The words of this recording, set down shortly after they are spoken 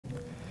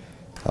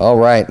All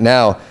right.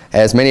 Now,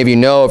 as many of you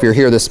know, if you're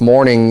here this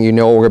morning, you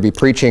know what we're going to be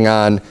preaching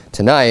on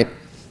tonight.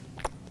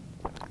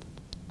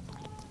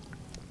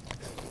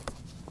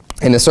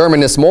 And the sermon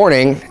this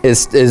morning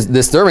this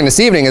sermon this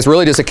evening is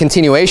really just a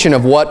continuation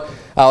of what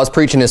I was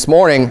preaching this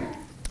morning.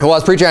 And what I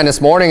was preaching on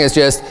this morning is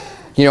just,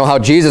 you know, how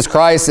Jesus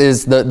Christ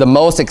is the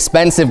most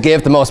expensive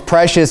gift, the most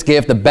precious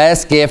gift, the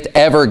best gift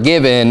ever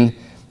given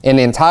in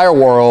the entire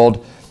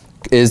world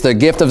is the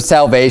gift of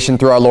salvation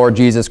through our Lord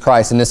Jesus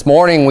Christ. And this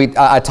morning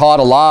I taught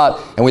a lot,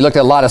 and we looked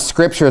at a lot of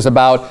scriptures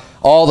about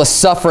all the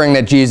suffering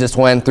that Jesus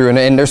went through.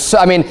 And there's,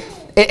 I mean,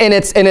 and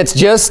it's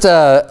just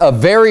a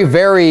very,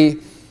 very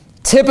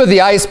tip of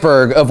the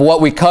iceberg of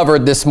what we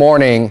covered this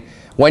morning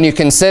when you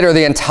consider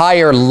the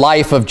entire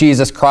life of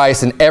Jesus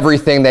Christ and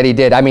everything that he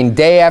did. I mean,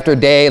 day after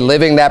day,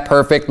 living that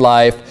perfect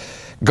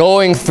life,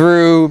 going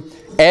through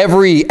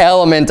every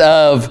element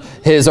of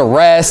his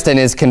arrest and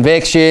his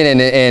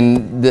conviction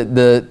and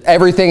the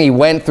everything he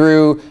went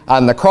through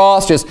on the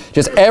cross, just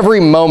every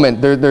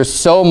moment. There's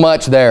so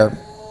much there.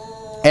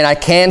 And I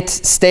can't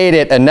state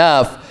it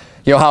enough,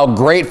 you know, how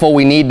grateful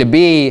we need to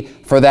be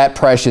for that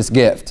precious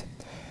gift.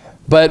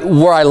 But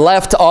where I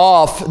left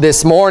off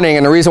this morning,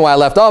 and the reason why I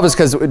left off is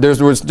because there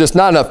was just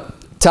not enough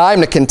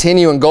time to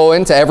continue and go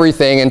into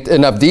everything in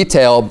enough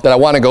detail that I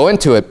want to go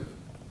into it,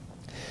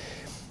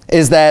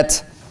 is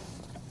that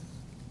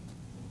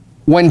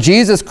when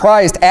Jesus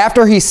Christ,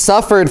 after he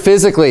suffered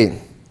physically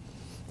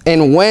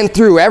and went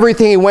through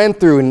everything he went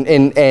through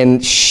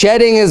and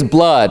shedding his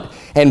blood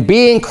and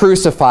being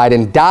crucified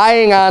and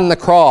dying on the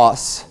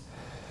cross,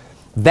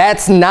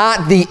 that's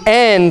not the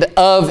end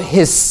of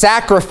his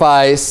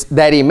sacrifice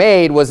that he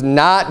made, was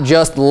not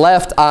just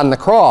left on the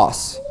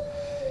cross.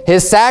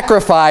 His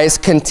sacrifice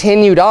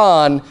continued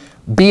on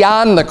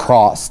beyond the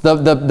cross.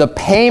 The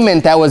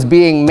payment that was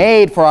being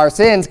made for our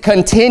sins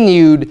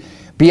continued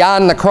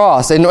beyond the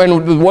cross. And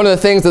one of the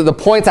things, that the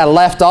points I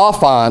left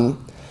off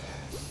on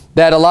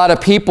that a lot of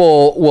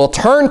people will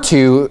turn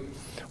to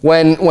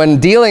when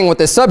dealing with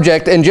this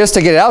subject, and just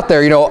to get it out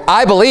there, you know,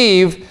 I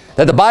believe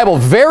that the Bible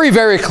very,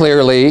 very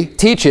clearly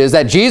teaches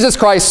that Jesus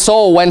Christ's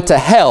soul went to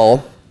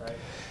hell,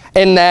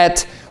 and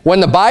that when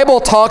the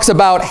Bible talks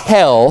about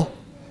hell,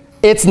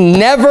 it's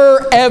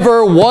never,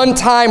 ever one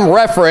time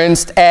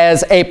referenced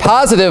as a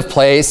positive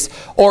place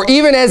or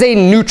even as a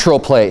neutral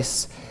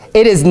place.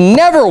 It is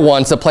never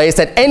once a place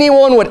that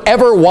anyone would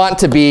ever want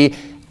to be.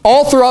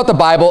 All throughout the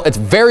Bible, it's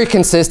very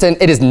consistent.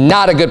 It is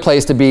not a good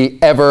place to be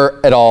ever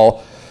at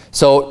all.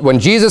 So when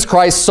Jesus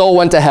Christ's soul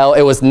went to hell,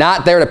 it was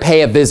not there to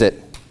pay a visit.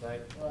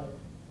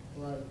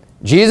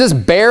 Jesus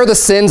bare the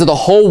sins of the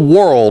whole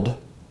world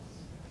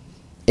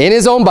in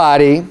his own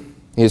body.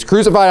 He was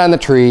crucified on the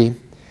tree.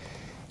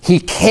 He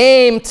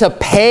came to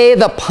pay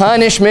the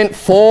punishment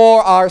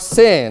for our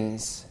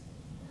sins.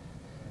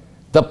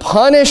 The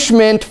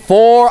punishment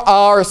for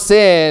our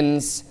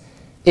sins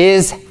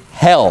is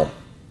hell.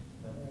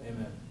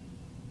 Amen.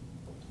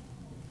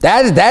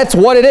 That's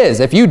what it is.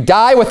 If you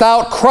die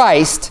without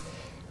Christ,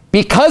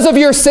 because of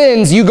your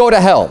sins, you go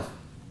to hell.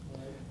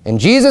 And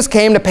Jesus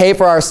came to pay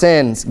for our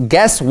sins.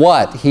 Guess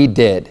what he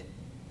did?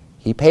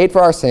 He paid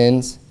for our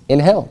sins in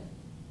hell.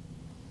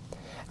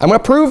 I'm going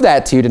to prove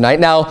that to you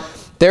tonight. Now,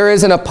 there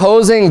is an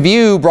opposing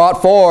view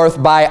brought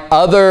forth by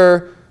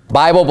other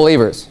Bible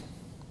believers.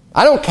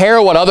 I don't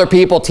care what other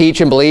people teach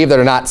and believe that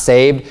are not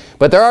saved,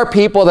 but there are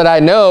people that I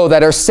know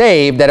that are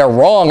saved that are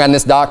wrong on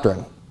this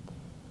doctrine.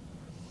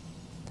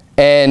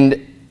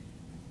 And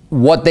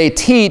what they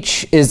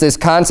teach is this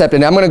concept,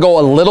 and I'm going to go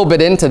a little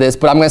bit into this,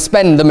 but I'm going to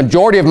spend the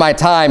majority of my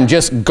time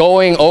just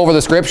going over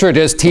the scripture. It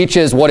just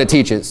teaches what it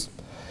teaches.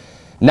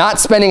 Not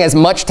spending as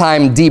much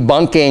time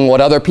debunking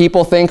what other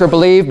people think or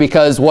believe,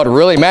 because what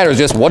really matters is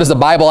just what does the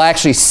Bible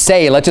actually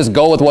say. Let's just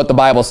go with what the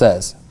Bible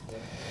says.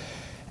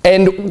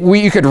 And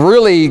you could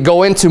really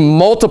go into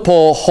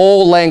multiple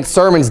whole-length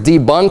sermons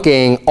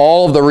debunking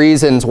all of the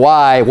reasons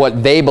why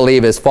what they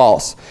believe is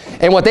false.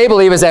 And what they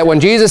believe is that when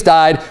Jesus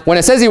died, when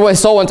it says his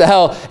soul went to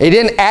hell, it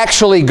didn't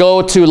actually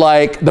go to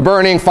like the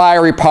burning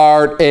fiery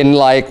part and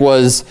like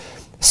was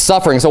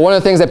suffering. So one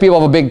of the things that people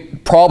have a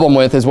big problem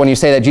with is when you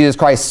say that Jesus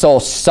Christ's soul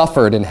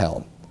suffered in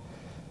hell.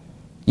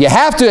 You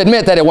have to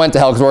admit that it went to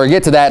hell, because we're going to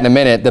get to that in a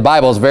minute. The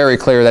Bible is very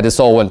clear that his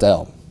soul went to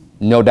hell.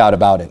 No doubt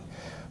about it.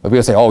 But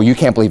people say, oh, you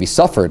can't believe he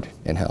suffered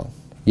in hell.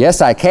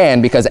 Yes, I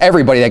can, because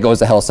everybody that goes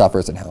to hell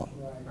suffers in hell.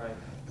 I mean,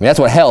 that's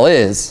what hell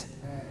is.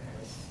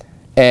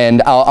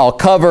 And I'll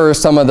cover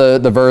some of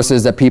the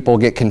verses that people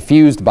get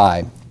confused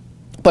by.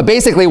 But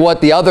basically what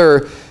the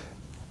other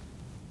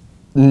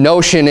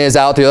notion is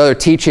out there, the other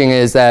teaching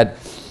is that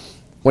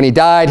when he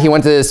died, he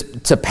went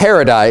to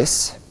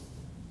paradise.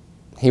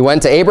 He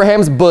went to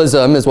Abraham's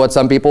bosom, is what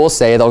some people will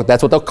say.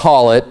 That's what they'll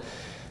call it.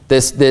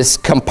 This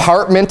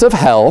compartment of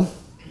hell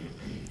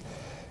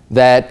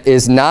that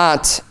is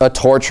not a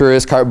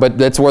torturous, but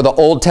that's where the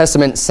Old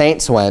Testament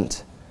saints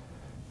went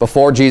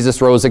before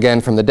Jesus rose again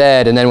from the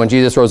dead. And then when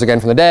Jesus rose again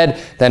from the dead,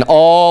 then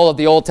all of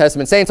the Old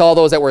Testament saints, all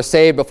those that were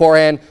saved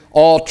beforehand,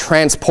 all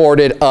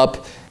transported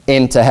up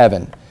into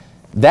heaven.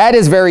 That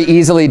is very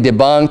easily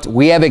debunked.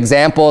 We have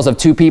examples of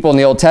two people in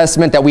the Old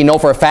Testament that we know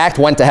for a fact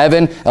went to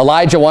heaven.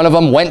 Elijah, one of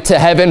them, went to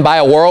heaven by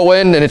a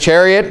whirlwind in a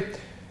chariot.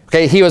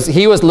 Okay, he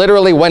was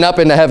literally went up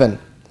into heaven.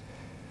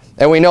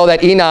 And we know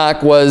that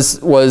Enoch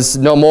was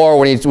no more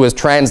when he was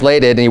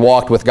translated and he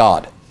walked with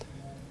God.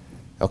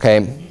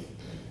 Okay,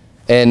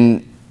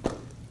 and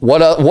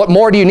what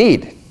more do you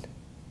need?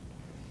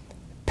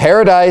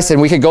 Paradise,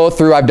 and we could go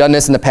through, I've done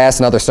this in the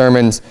past in other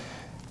sermons.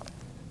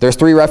 There's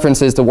 3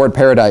 references to the word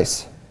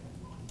paradise.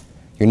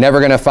 You're never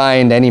going to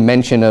find any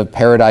mention of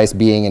paradise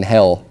being in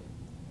hell.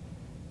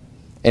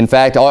 In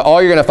fact,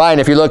 all you're going to find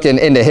if you look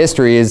into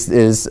history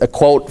is a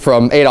quote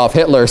from Adolf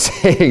Hitler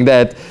saying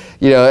that,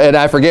 and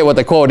I forget what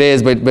the quote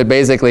is, but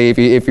basically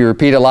if you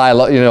repeat a lie,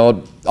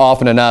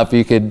 often enough,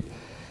 you could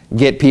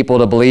get people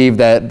to believe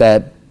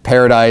that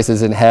paradise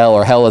is in hell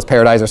or hell is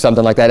paradise or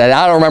something like that. And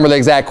I don't remember the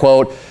exact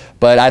quote,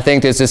 but I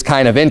think it's just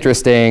kind of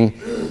interesting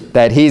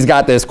that he's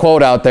got this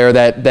quote out there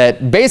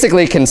that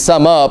basically can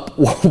sum up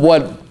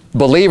what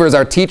believers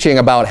are teaching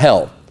about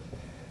hell.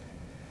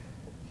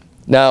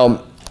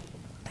 Now,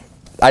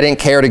 I didn't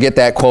care to get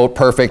that quote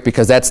perfect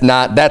because that's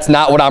not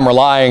what I'm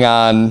relying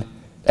on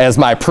as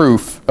my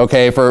proof,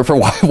 okay, for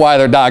why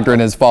their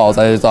doctrine is false.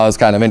 I just thought it was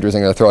kind of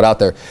interesting to throw it out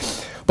there.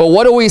 But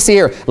what do we see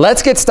here?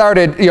 Let's get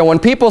started. When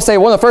people say,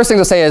 one of the first things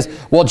they'll say is,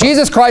 well,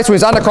 Jesus Christ, when he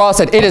was on the cross,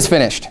 said, it is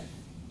finished.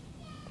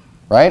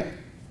 Right?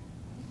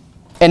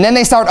 And then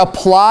they start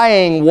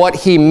applying what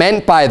he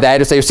meant by that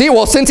to say, see,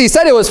 well, since he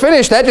said it was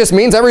finished, that just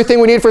means everything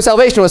we need for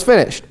salvation was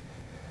finished.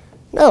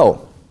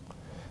 No.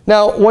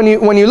 Now, when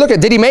you look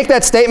at, did he make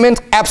that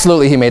statement?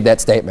 Absolutely, he made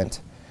that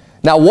statement.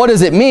 Now, what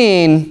does it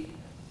mean?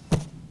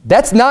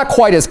 That's not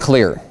quite as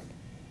clear.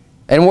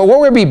 And we're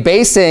going to be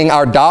basing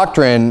our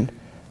doctrine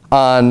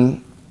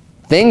on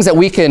things that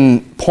we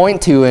can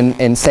point to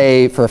and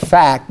say for a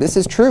fact, this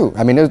is true.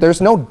 I mean,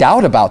 there's no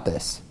doubt about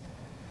this.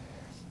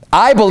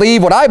 I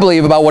believe what I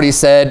believe about what he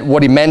said,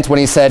 what he meant when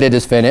he said it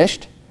is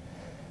finished.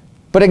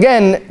 But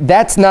again,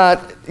 that's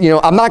not,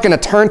 I'm not going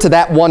to turn to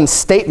that one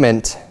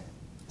statement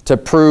to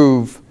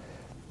prove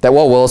that,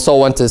 well, his soul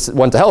went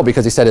to hell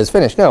because he said it is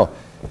finished. No.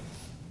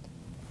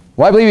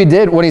 What I believe he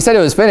did when he said it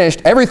was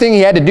finished, everything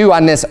he had to do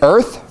on this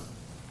earth,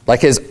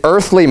 like his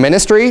earthly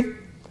ministry,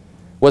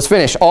 was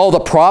finished. All the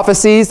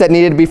prophecies that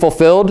needed to be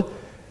fulfilled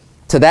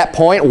to that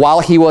point while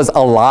he was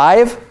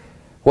alive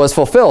was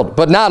fulfilled.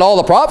 But not all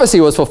the prophecy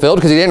was fulfilled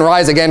because he didn't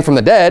rise again from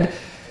the dead.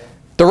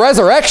 The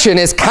resurrection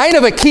is kind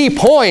of a key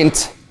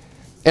point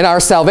in our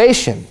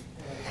salvation.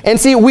 And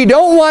see, we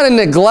don't want to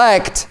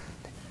neglect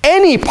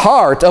any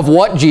part of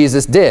what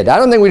Jesus did. I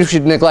don't think we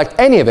should neglect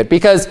any of it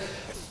because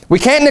we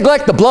can't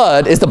neglect the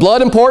blood. Is the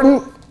blood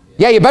important?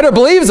 Yeah, you better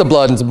believe the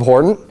blood is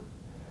important.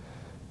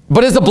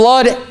 But is the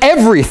blood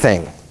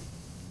everything?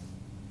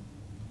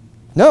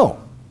 No.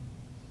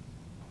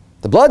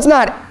 The blood's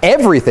not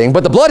everything,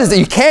 but the blood is that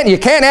you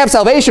can't have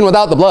salvation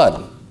without the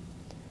blood.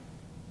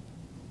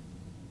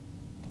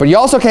 But you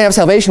also can't have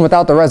salvation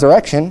without the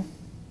resurrection.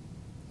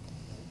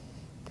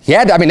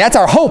 That's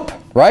our hope,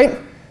 right?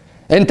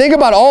 And think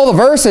about all the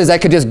verses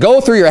that could just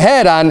go through your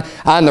head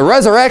on the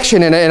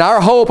resurrection and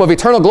our hope of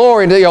eternal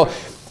glory and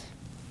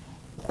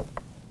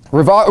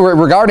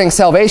regarding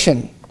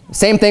salvation.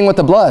 Same thing with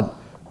the blood.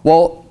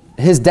 Well,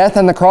 his death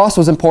on the cross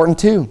was important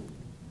too.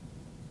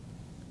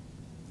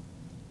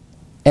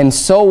 And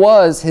so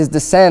was his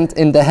descent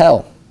into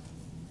hell.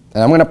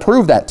 And I'm going to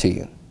prove that to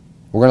you.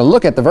 We're going to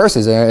look at the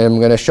verses and I'm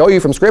going to show you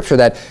from Scripture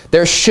that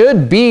there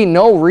should be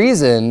no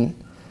reason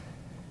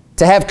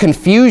to have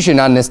confusion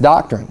on this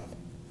doctrine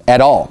at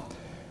all.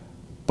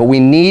 But we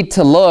need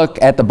to look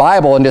at the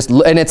Bible and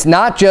it's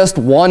not just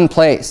one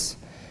place.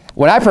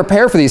 When I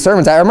prepare for these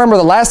sermons, I remember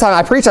the last time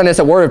I preached on this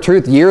at Word of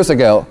Truth years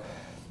ago.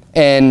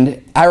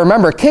 And I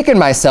remember kicking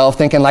myself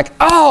thinking like,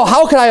 oh,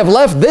 how could I have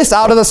left this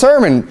out of the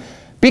sermon?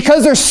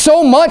 Because there's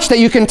so much that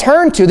you can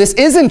turn to. This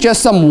isn't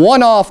just some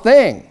one-off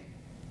thing.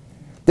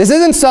 This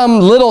isn't some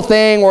little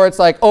thing where it's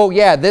like, oh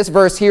yeah, this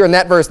verse here and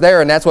that verse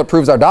there, and that's what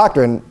proves our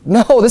doctrine.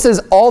 No, this is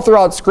all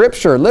throughout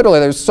Scripture.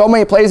 Literally, there's so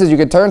many places you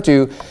can turn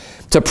to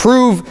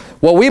prove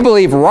what we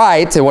believe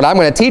right, and what I'm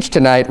going to teach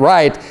tonight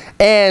right,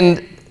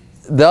 and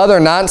the other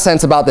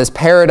nonsense about this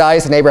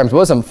paradise and Abraham's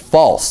bosom,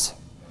 false.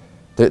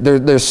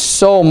 There's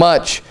so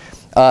much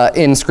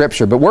in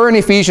Scripture. But we're in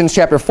Ephesians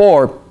chapter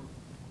 4.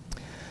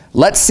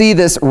 Let's see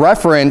this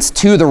reference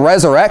to the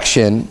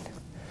resurrection,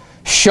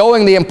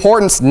 showing the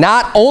importance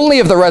not only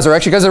of the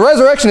resurrection, because the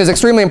resurrection is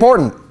extremely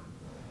important.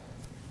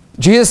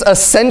 Jesus'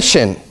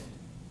 ascension,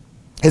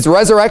 his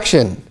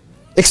resurrection,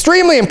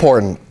 extremely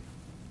important.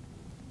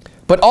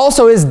 But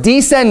also his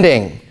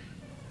descending.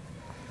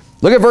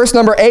 Look at verse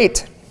number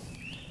 8. It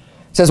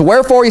says,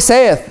 wherefore he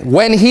saith,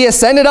 when he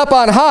ascended up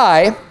on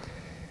high,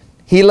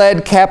 he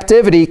led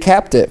captivity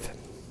captive,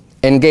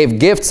 and gave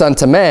gifts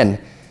unto men.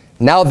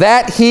 Now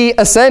that he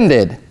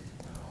ascended,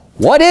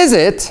 what is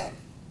it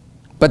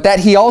but that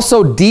he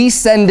also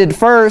descended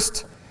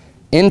first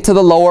into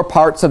the lower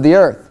parts of the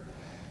earth?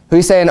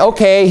 He's saying,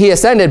 okay, he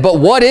ascended, but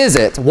what is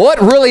it? What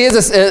really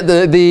is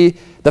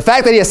the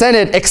fact that he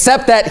ascended,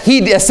 except that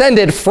he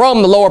ascended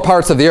from the lower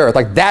parts of the earth?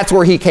 Like, that's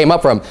where he came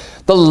up from.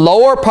 The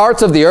lower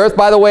parts of the earth,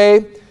 by the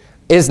way,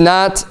 is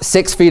not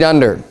 6 feet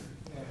under.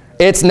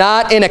 It's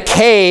not in a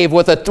cave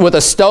with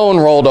a stone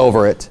rolled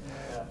over it.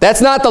 That's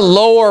not the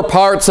lower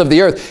parts of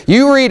the earth.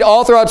 You read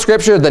all throughout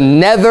Scripture, the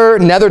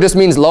nether just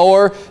means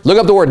lower. Look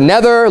up the word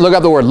nether, look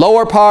up the word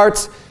lower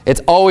parts.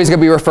 It's always going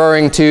to be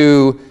referring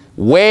to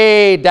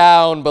way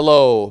down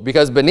below,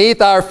 because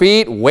beneath our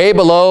feet, way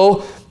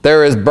below,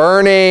 there is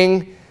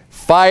burning,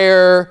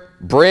 fire,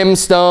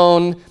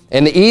 brimstone.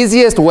 And the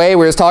easiest way, we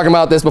were just talking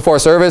about this before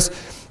service,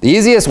 the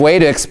easiest way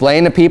to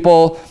explain to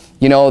people,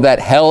 you know, that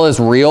hell is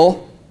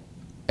real,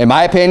 in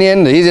my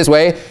opinion, the easiest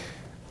way,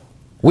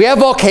 we have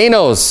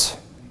volcanoes.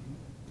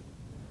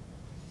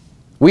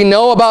 We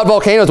know about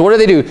volcanoes. What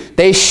do?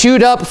 They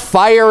shoot up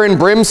fire and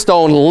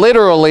brimstone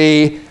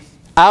literally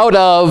out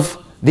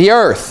of the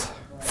earth.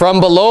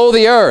 From below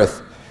the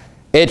earth.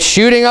 It's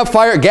shooting up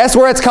fire. Guess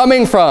where it's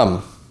coming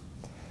from?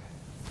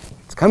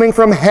 It's coming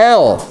from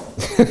hell.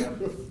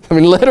 I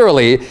mean,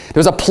 literally,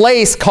 there's a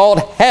place called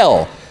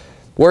hell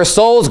where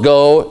souls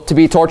go to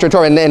be tortured.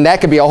 And that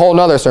could be a whole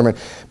nother sermon.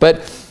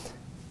 But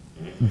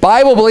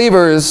Bible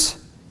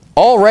believers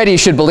already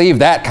should believe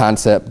that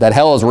concept, that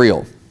hell is real.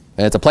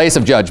 And it's a place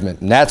of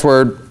judgment. And that's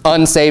where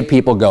unsaved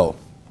people go.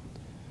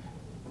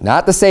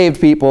 Not the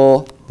saved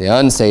people, the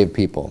unsaved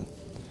people.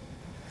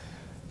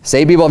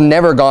 Saved people have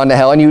never gone to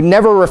hell, and you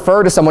never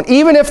refer to someone,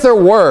 even if there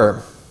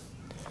were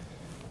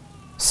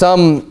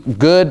some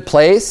good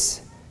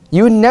place,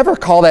 you would never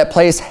call that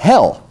place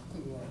hell.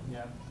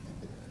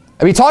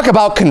 I mean, talk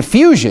about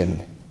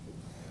confusion.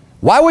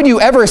 Why would you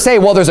ever say,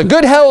 well, there's a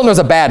good hell and there's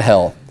a bad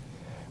hell?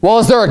 Well,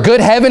 is there a good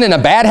heaven and a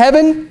bad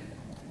heaven?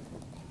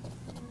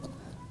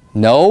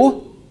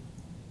 No.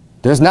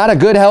 There's not a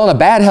good hell and a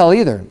bad hell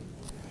either.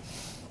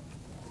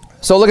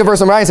 So look at verse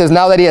number 9. It says,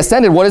 now that he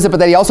ascended, what is it but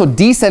that he also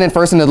descended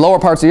first into the lower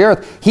parts of the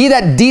earth? He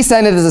that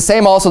descended is the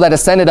same also that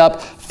ascended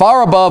up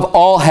far above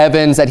all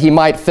heavens, that he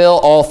might fill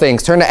all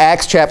things. Turn to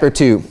Acts chapter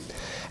 2.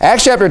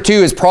 Acts chapter 2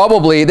 is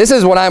probably, this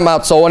is when I'm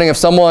out soul winning. If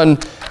someone,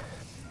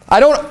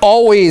 I don't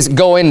always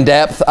go in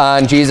depth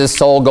on Jesus'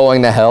 soul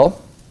going to hell.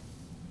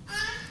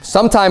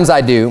 Sometimes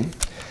I do.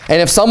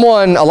 And if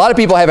someone, a lot of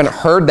people haven't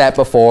heard that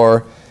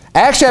before,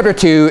 Acts chapter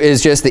 2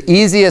 is just the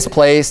easiest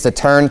place to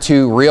turn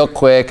to real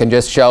quick and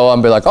just show them,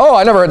 be like, oh,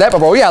 I never heard that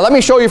before. Yeah, let me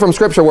show you from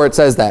Scripture where it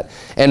says that.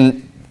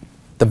 And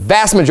the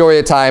vast majority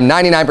of the time,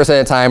 99% of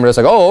the time, we're just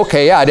like, oh,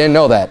 okay, yeah, I didn't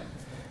know that.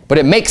 But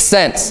it makes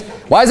sense.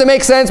 Why does it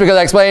make sense? Because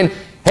I explain,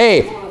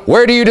 hey,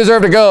 where do you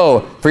deserve to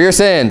go for your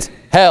sins?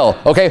 Hell.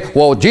 Okay,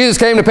 well, Jesus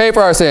came to pay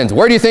for our sins.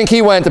 Where do you think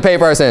he went to pay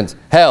for our sins?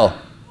 Hell.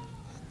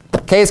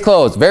 Case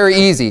closed. Very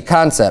easy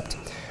concept.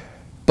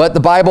 But the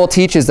Bible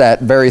teaches that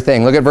very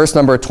thing. Look at verse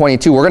number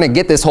 22. We're going to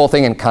get this whole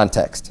thing in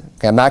context.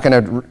 Okay, I'm not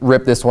going to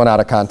rip this one out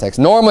of context.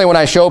 Normally when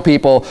I show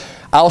people,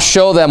 I'll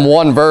show them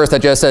one verse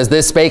that just says,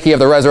 this spake he of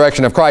the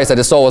resurrection of Christ, that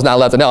his soul was not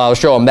left in hell. I'll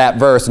show them that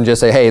verse and just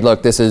say, hey,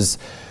 look, this is...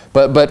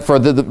 But for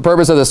the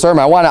purpose of the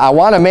sermon, I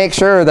want to make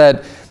sure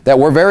that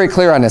we're very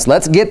clear on this.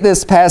 Let's get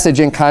this passage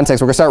in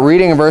context. We're going to start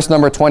reading in verse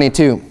number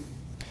 22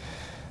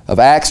 of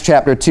Acts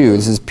chapter 2.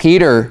 This is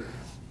Peter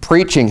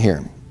preaching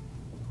here.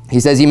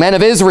 He says, ye men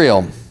of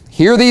Israel,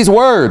 hear these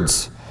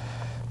words.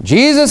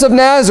 Jesus of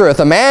Nazareth,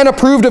 a man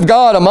approved of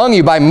God among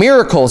you by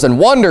miracles and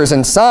wonders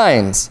and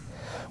signs,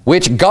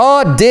 which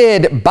God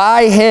did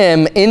by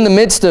him in the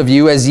midst of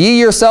you, as ye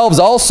yourselves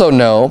also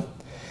know,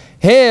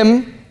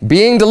 him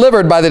being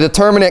delivered by the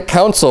determinate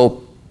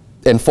counsel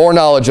and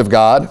foreknowledge of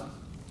God,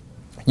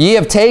 ye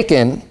have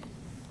taken,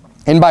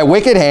 and by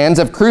wicked hands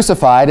have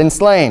crucified and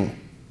slain,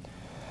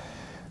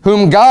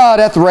 whom God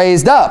hath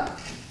raised up,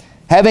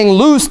 having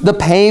loosed the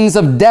pains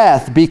of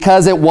death,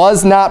 because it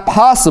was not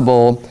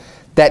possible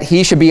that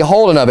he should be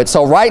holden of it.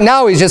 So right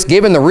now he's just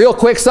giving the real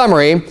quick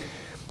summary.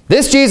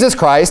 This Jesus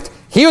Christ,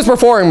 he was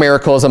performing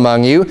miracles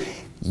among you.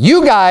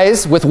 You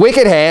guys with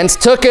wicked hands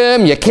took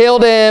him, you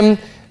killed him,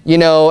 you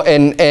know,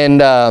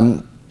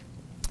 and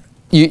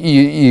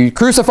you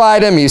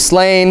crucified him, you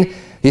slain.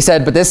 He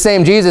said, but this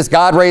same Jesus,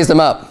 God raised him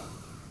up.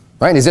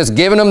 Right? And he's just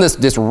giving them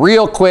this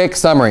real quick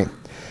summary.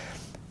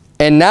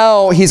 And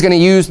now he's going to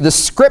use the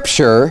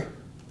Scripture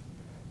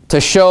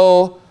to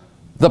show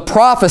the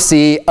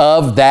prophecy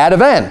of that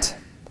event.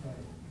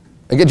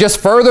 Again, just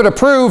further to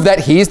prove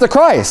that he's the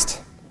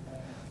Christ.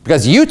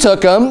 Because you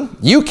took him,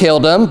 you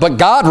killed him, but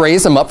God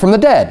raised him up from the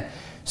dead.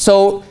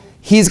 So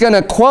he's going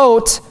to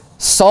quote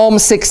Psalm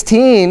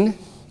 16,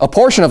 a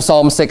portion of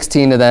Psalm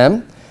 16 to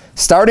them,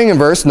 starting in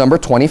verse number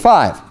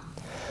 25.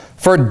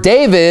 For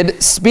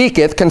David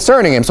speaketh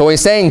concerning him. So when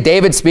he's saying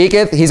David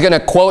speaketh, he's going to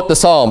quote the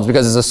Psalms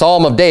because it's a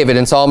Psalm of David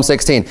in Psalm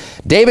 16.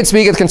 David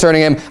speaketh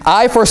concerning him,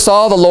 I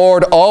foresaw the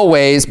Lord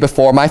always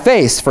before my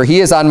face, for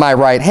he is on my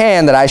right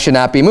hand, that I should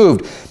not be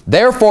moved.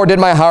 Therefore did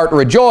my heart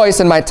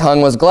rejoice, and my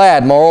tongue was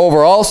glad.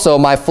 Moreover also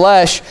my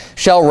flesh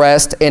shall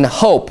rest in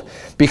hope,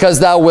 because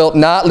thou wilt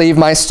not leave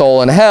my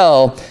soul in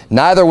hell,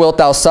 neither wilt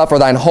thou suffer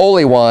thine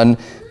Holy One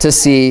to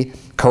see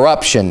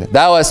corruption.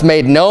 Thou hast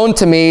made known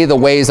to me the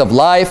ways of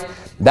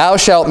life. Thou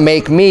shalt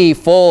make me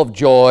full of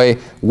joy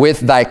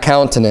with thy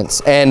countenance.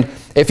 And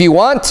if you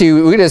want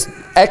to, we just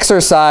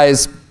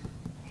exercise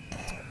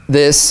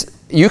this.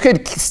 You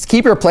could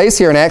keep your place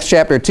here in Acts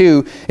chapter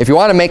 2. If you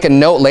want to make a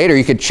note later,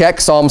 you could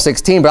check Psalm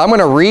 16. But I'm going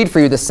to read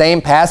for you the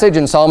same passage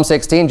in Psalm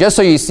 16, just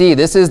so you see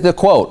this is the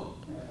quote.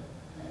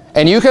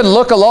 And you could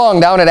look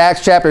along down at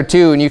Acts chapter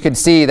 2, and you could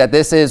see that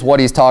this is what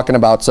he's talking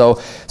about. So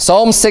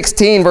Psalm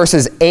 16,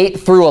 verses 8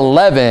 through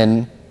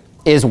 11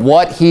 is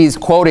what he's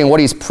quoting, what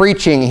he's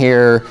preaching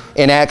here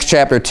in Acts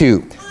chapter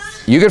 2.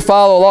 You could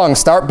follow along.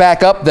 Start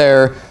back up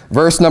there,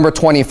 verse number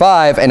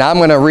 25, and I'm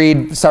going to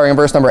read, starting in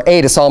verse number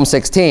 8 of Psalm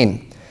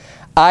 16.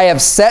 I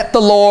have set the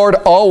Lord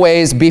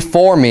always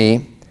before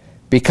me.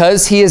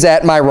 Because he is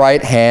at my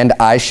right hand,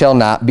 I shall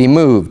not be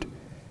moved.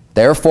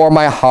 Therefore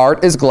my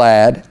heart is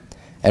glad,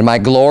 and my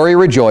glory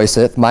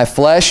rejoiceth. My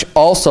flesh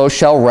also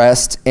shall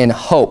rest in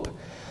hope.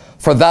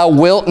 For thou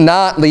wilt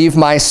not leave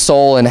my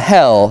soul in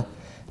hell,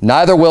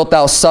 neither wilt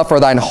thou suffer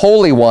thine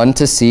Holy One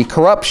to see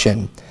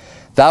corruption.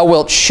 Thou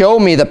wilt show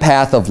me the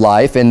path of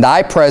life. In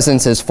thy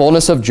presence is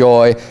fullness of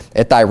joy.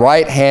 At thy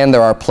right hand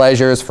there are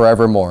pleasures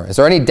forevermore. Is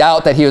there any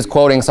doubt that he was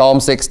quoting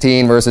Psalm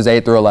 16, verses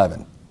 8 through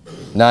 11?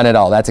 None at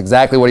all. That's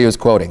exactly what he was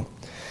quoting.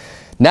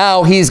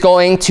 Now he's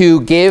going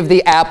to give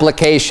the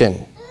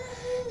application.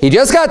 He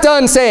just got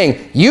done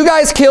saying, you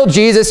guys killed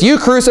Jesus, you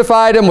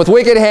crucified him, with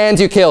wicked hands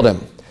you killed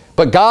him.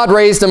 But God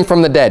raised him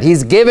from the dead.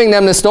 He's giving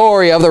them the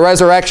story of the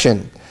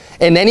resurrection.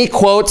 And then he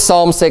quotes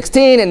Psalm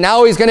 16, and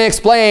now he's going to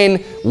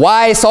explain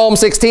why Psalm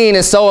 16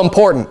 is so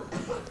important.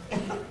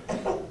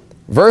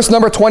 Verse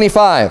number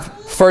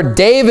 25. For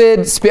David,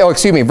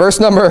 verse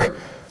number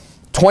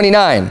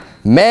 29.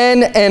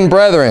 Men and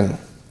brethren,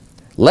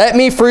 let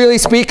me freely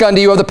speak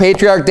unto you of the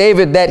patriarch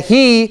David, that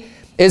he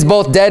is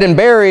both dead and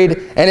buried,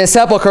 and his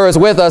sepulchre is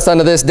with us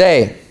unto this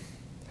day.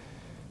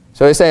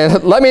 So he's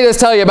saying, let me just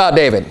tell you about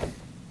David.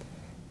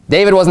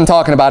 David wasn't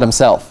talking about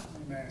himself.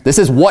 This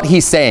is what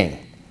he's saying.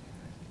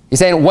 He's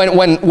saying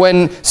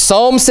when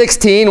Psalm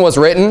 16 was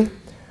written,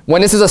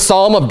 when this is a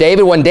psalm of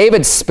David, when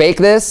David spake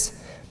this,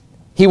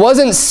 he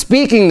wasn't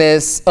speaking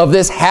this of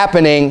this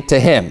happening to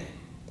him.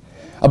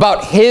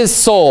 About his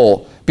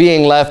soul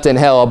being left in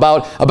hell,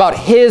 about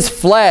his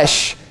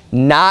flesh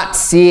not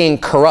seeing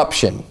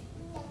corruption.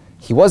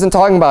 He wasn't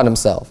talking about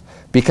himself,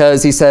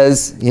 because he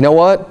says, you know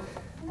what?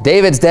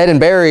 David's dead and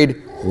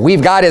buried.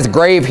 We've got his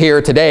grave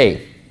here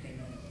today.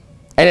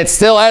 And it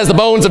still has the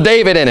bones of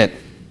David in it.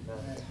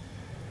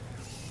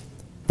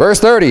 Verse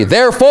 30,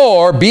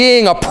 therefore,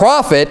 being a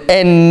prophet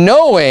and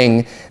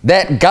knowing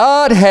that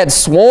God had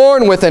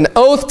sworn with an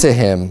oath to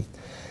him,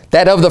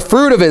 that of the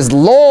fruit of his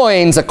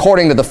loins,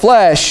 according to the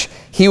flesh,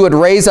 he would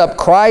raise up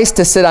Christ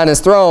to sit on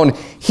his throne.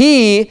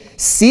 He,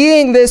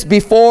 seeing this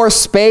before,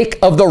 spake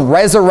of the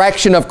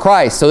resurrection of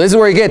Christ. So this is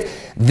where you get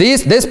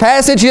this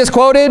passage he just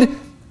quoted.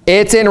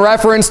 It's in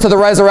reference to the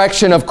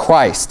resurrection of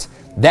Christ.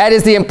 That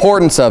is the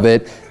importance of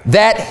it.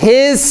 That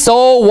his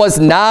soul was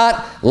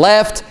not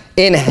left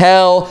in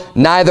hell,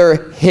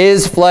 neither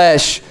his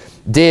flesh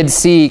did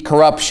see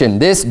corruption.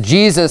 This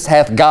Jesus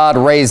hath God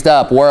raised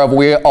up, whereof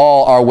we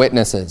all are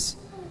witnesses.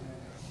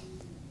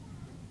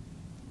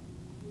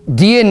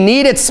 Do you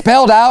need it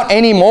spelled out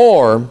any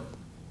more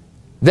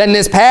than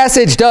this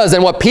passage does,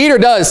 than what Peter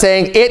does,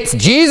 saying it's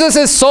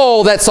Jesus'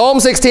 soul that Psalm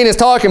 16 is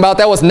talking about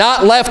that was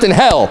not left in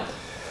hell.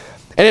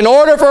 And in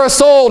order for a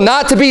soul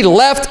not to be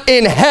left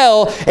in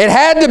hell, it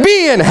had to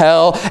be in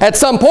hell at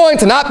some point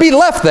to not be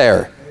left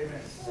there.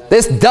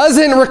 This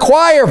doesn't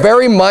require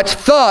very much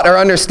thought or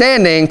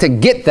understanding to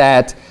get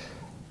that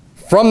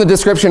from the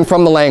description,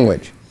 from the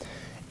language.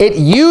 It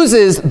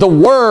uses the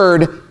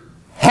word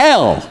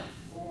hell.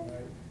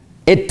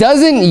 It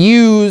doesn't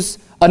use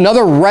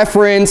another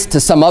reference to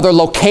some other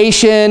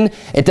location.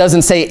 It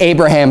doesn't say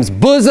Abraham's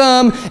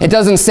bosom. It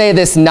doesn't say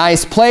this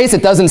nice place.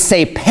 It doesn't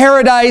say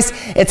paradise.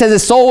 It says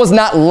his soul was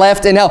not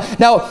left in hell.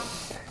 Now,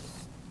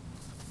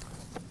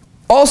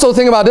 also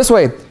think about it this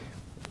way.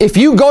 If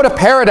you go to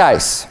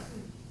paradise,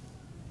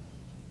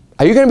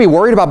 are you going to be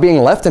worried about being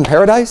left in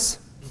paradise?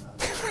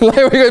 We're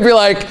going to be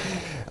like,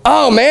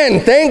 oh man,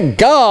 thank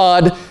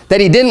God that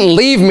he didn't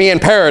leave me in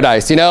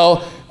paradise, you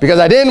know, because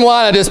I didn't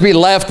want to just be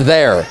left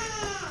there.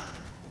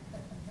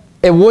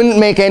 It wouldn't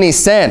make any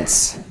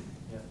sense.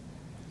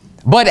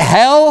 But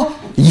hell,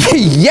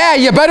 yeah,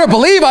 you better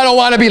believe I don't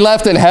want to be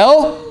left in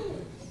hell.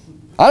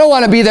 I don't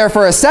want to be there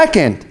for a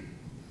second.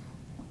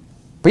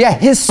 But yeah,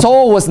 his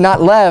soul was not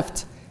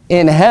left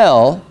in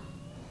hell.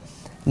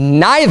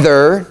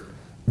 Neither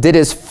did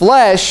his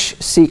flesh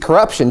see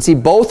corruption. See,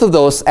 both of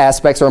those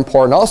aspects are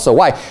important also.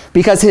 Why?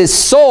 Because his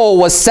soul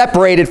was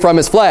separated from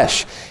his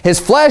flesh. His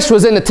flesh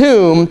was in the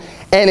tomb,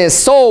 and his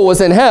soul was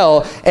in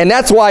hell. And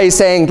that's why he's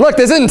saying, look,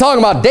 this isn't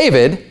talking about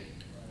David.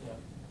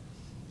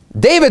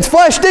 David's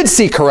flesh did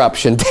see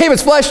corruption.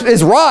 David's flesh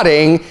is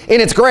rotting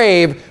in its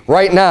grave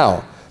right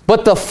now.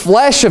 But the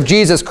flesh of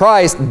Jesus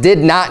Christ did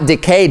not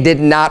decay, did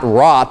not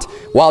rot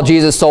while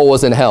Jesus' soul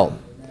was in hell.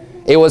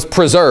 It was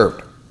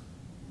preserved.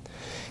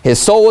 His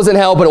soul was in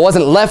hell, but it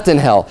wasn't left in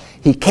hell.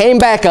 He came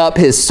back up,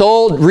 his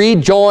soul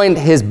rejoined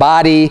his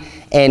body,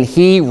 and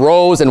he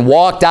rose and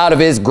walked out of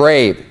his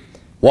grave.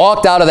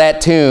 Walked out of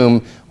that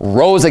tomb,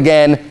 rose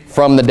again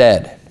from the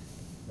dead.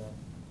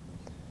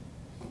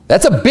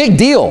 That's a big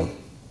deal.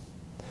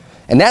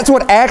 And that's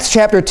what Acts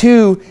chapter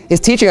 2 is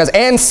teaching us,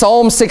 and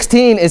Psalm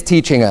 16 is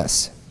teaching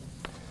us.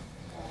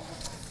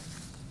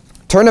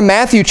 Turn to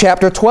Matthew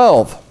chapter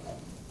 12.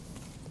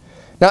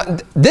 Now,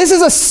 this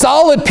is a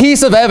solid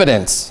piece of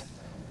evidence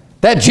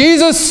that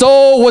Jesus'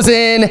 soul was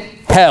in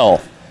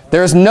hell.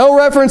 There's no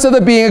reference of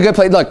it being a good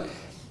place. Look,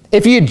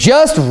 if you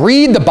just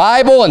read the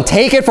Bible and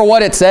take it for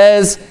what it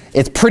says,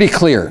 it's pretty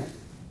clear.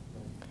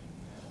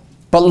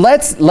 But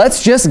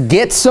let's just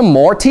get some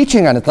more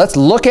teaching on it. Let's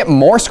look at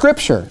more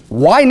Scripture.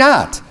 Why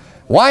not?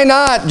 Why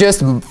not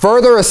just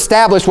further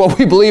establish what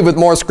we believe with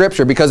more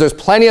Scripture? Because there's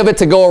plenty of it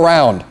to go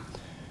around.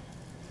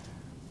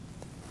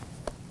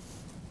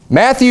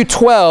 Matthew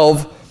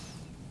 12,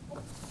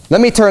 let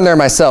me turn there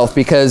myself,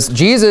 because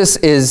Jesus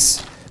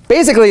is,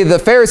 basically the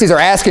Pharisees are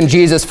asking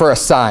Jesus for a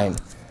sign.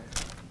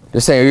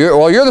 They're saying,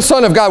 well, you're the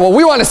Son of God. Well,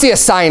 we want to see a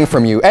sign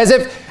from you. As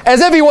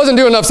if he wasn't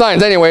doing enough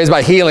signs anyways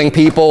by healing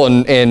people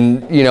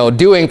and you know,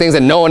 doing things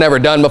that no one ever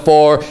done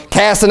before,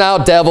 casting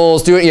out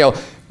devils, doing, you know,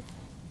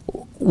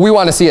 we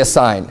want to see a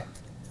sign.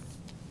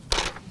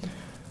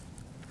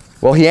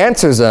 Well, he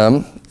answers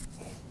them.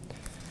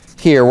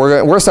 Here,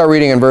 we're going to start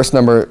reading in verse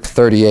number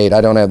 38. I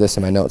don't have this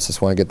in my notes.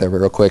 Just want to get there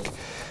real quick. It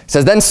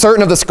says, then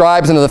certain of the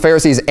scribes and of the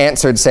Pharisees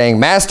answered, saying,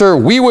 Master,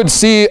 we would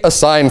see a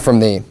sign from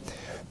thee.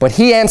 But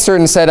he answered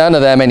and said unto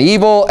them, an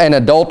evil and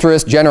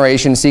adulterous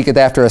generation seeketh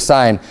after a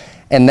sign,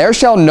 and there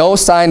shall no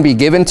sign be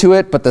given to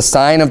it but the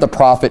sign of the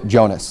prophet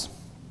Jonas.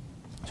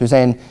 So he's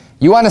saying,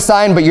 you want a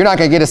sign, but you're not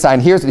going to get a sign.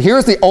 Here's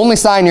the only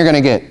sign you're going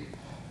to get.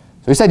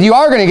 So he said, you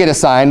are going to get a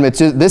sign, but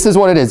this is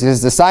what it is.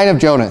 It's the sign of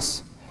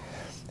Jonas.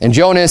 And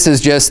Jonas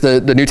is just the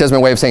New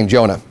Testament way of saying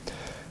Jonah.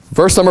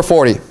 Verse number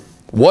 40.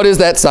 What is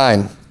that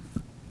sign?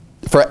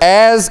 For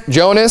as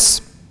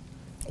Jonas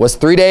was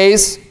 3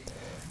 days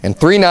and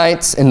 3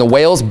 nights in the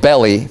whale's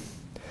belly,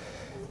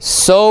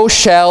 so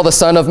shall the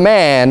Son of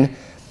Man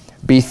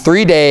be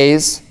 3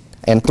 days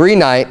and 3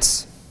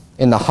 nights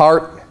in the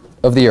heart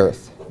of the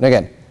earth. And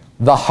again,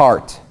 the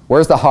heart.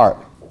 Where's the heart?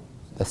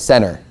 The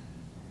center.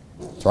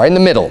 It's right in the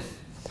middle.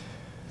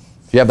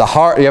 You have the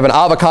heart, you have an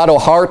avocado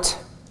heart.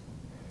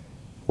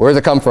 Where does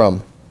it come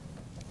from?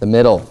 The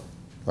middle,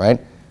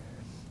 right?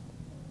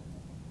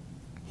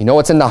 You know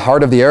what's in the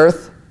heart of the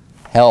earth?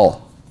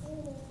 Hell.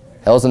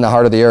 Hell's in the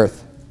heart of the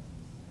earth.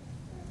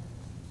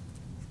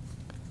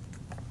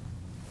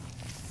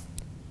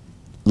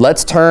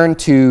 Let's turn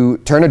to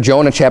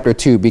Jonah chapter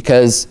 2,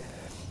 because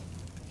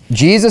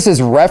Jesus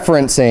is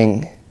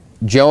referencing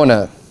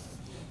Jonah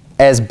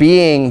as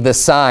being the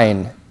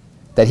sign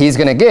that he's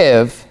going to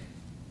give,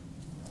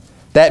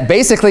 that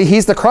basically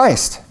he's the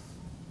Christ.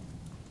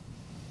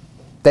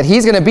 That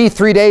he's going to be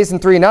 3 days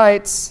and 3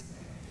 nights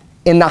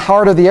in the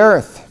heart of the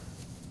earth.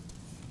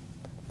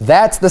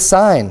 That's the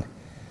sign.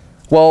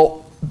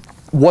 Well,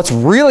 what's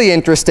really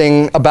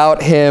interesting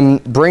about him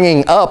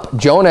bringing up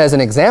Jonah as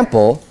an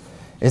example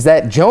is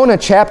that Jonah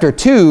chapter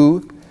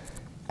 2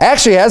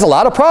 actually has a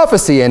lot of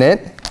prophecy in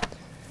it.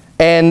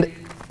 And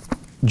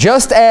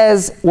just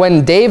as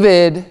when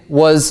David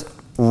was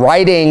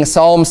writing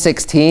Psalm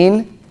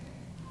 16,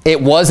 it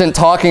wasn't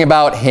talking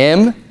about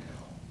him.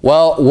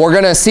 Well, we're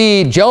going to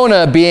see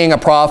Jonah being a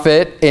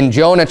prophet in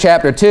Jonah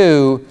chapter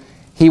 2.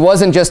 He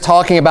wasn't just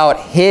talking about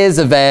his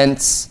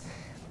events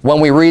when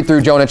we read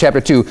through Jonah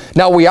chapter 2.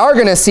 Now, we are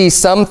going to see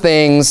some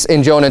things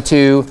in Jonah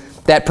 2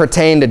 that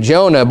pertain to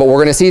Jonah, but we're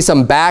going to see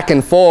some back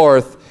and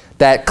forth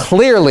that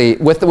clearly,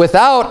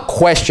 without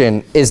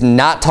question, is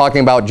not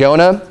talking about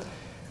Jonah.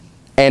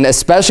 And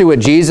especially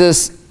with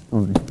Jesus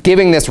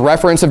giving this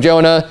reference of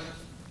Jonah,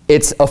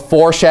 it's a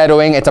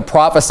foreshadowing, it's a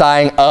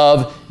prophesying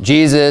of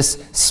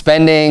Jesus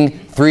spending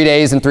 3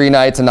 days and 3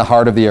 nights in the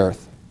heart of the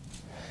earth.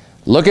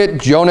 Look at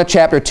Jonah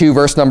chapter 2,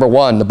 verse number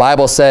 1. The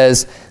Bible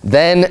says,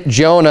 then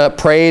Jonah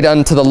prayed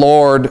unto the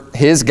Lord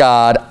his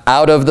God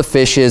out of the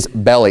fish's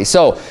belly.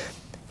 So,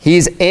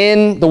 he's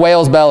in the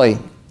whale's belly.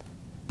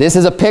 This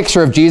is a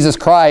picture of Jesus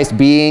Christ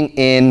being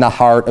in the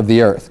heart of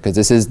the earth, because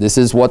this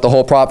is what the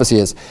whole prophecy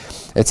is.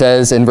 It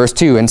says in verse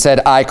 2, and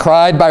said, I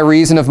cried by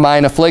reason of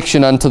mine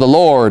affliction unto the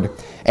Lord,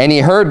 and he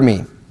heard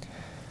me.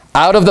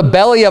 Out of the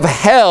belly of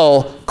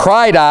hell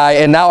cried I,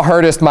 and thou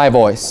heardest my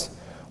voice.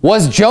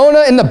 Was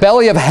Jonah in the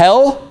belly of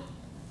hell?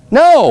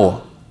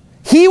 No.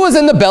 He was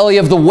in the belly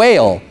of the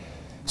whale.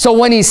 So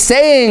when he's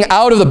saying,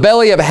 out of the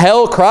belly of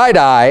hell cried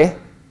I,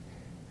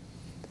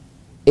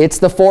 it's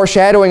the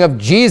foreshadowing of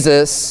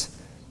Jesus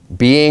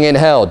being in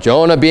hell.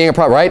 Jonah being a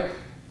prophet, right?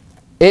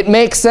 It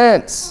makes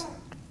sense.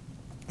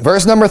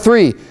 Verse number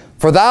 3.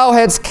 For thou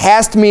hadst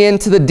cast me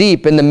into the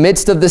deep in the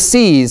midst of the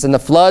seas, and the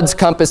floods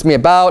compassed me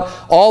about.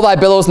 All thy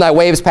billows and thy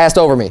waves passed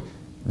over me.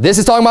 This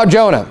is talking about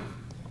Jonah,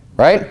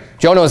 right?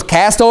 Jonah was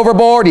cast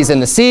overboard. He's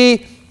in the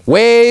sea,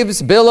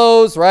 waves,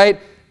 billows, right?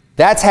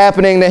 That's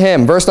happening to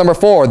him. Verse number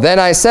 4. Then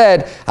I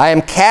said, I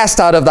am cast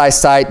out of thy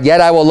sight, yet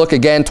I will look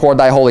again toward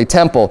thy holy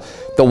temple.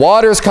 The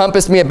waters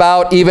compassed me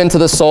about, even to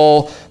the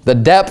soul. The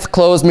depth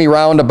closed me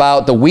round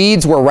about. The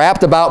weeds were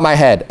wrapped about my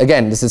head.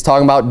 Again, this is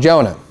talking about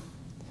Jonah.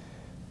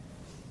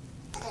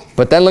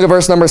 But then look at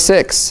verse number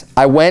 6.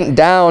 I went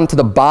down to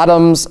the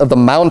bottoms of the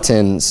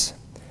mountains.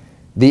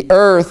 The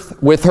earth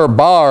with her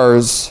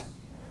bars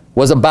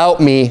was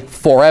about me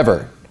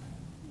forever.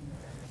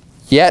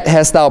 Yet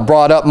hast thou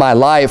brought up my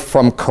life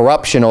from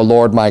corruption, O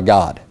Lord my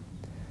God.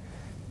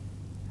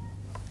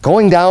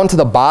 Going down to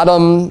the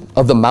bottom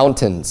of the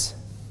mountains.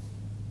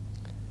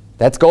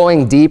 That's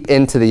going deep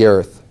into the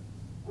earth.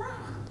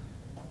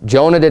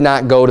 Jonah did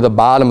not go to the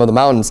bottom of the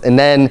mountains. And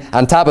then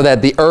on top of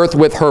that, the earth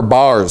with her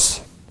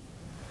bars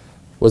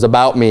was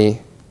about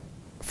me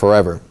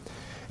forever.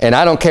 And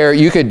I don't care,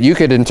 you could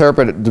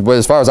interpret,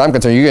 as far as I'm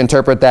concerned, you could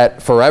interpret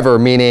that forever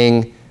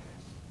meaning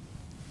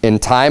in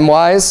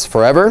time-wise,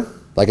 forever,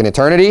 like in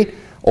eternity,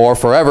 or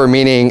forever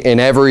meaning in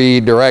every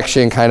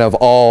direction, kind of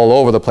all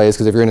over the place,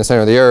 because if you're in the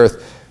center of the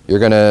earth, you're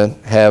going to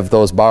have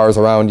those bars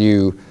around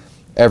you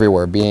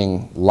everywhere,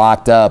 being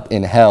locked up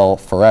in hell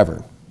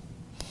forever.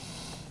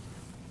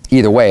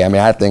 Either way, I mean,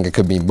 I think it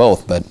could mean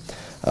both, but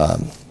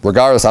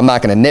regardless, I'm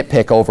not going to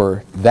nitpick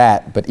over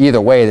that, but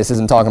either way, this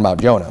isn't talking about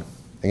Jonah.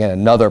 Again,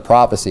 another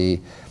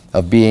prophecy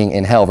of being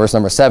in hell. Verse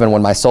number 7,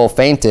 when my soul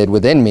fainted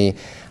within me,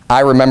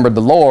 I remembered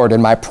the Lord,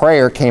 and my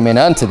prayer came in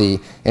unto thee,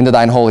 into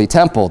thine holy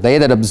temple. They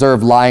that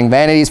observe lying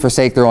vanities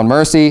forsake their own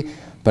mercy,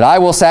 but I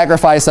will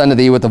sacrifice unto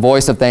thee with the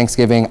voice of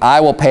thanksgiving.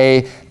 I will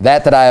pay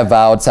that I have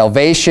vowed.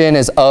 Salvation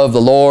is of the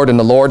Lord, and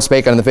the Lord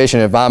spake unto the fish,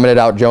 and it vomited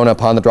out Jonah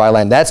upon the dry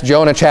land. That's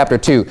Jonah chapter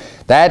 2.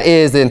 That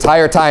is the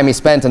entire time he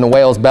spent in the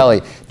whale's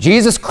belly.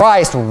 Jesus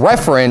Christ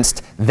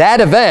referenced that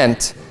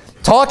event,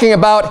 talking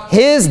about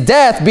his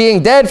death,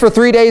 being dead for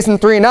 3 days and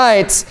 3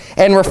 nights,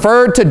 and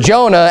referred to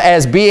Jonah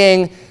as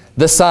being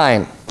the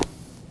sign.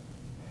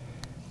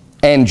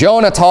 And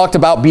Jonah talked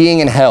about being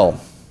in hell.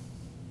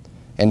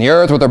 And the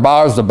earth with her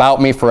bars was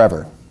about me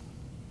forever.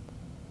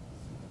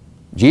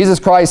 Jesus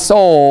Christ's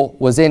soul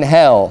was in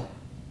hell.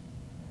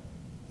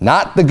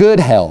 Not the good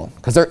hell,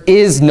 because there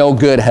is no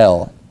good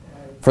hell.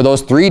 For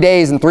those 3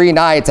 days and 3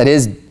 nights that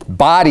his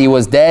body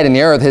was dead in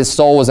the earth, his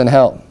soul was in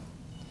hell.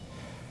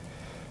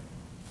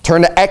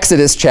 Turn to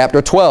Exodus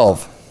chapter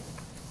 12.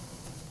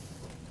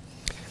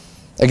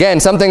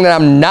 Again, something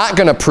that I'm not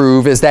going to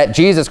prove is that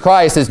Jesus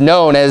Christ is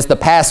known as the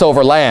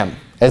Passover Lamb,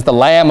 as the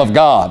Lamb of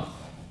God.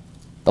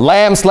 The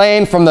Lamb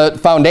slain from the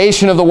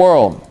foundation of the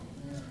world.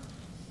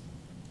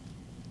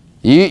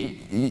 You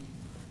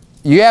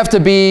have to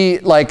be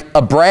like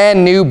a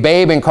brand new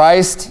babe in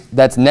Christ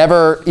that's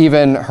never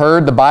even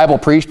heard the Bible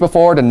preached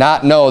before to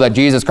not know that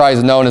Jesus Christ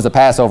is known as the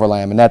Passover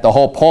Lamb, and that the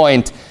whole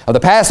point of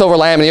the Passover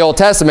Lamb in the Old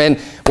Testament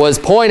was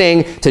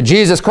pointing to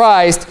Jesus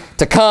Christ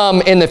to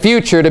come in the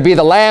future to be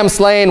the Lamb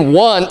slain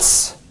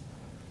once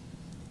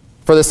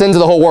for the sins of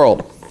the whole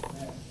world.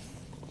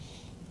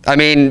 I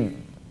mean,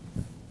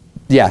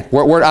 yeah,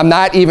 I'm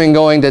not even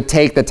going to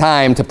take the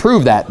time to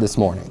prove that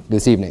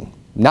this evening.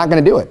 Not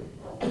going to do it.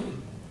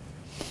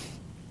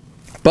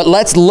 But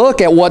let's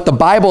look at what the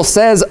Bible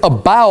says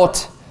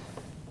about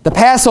the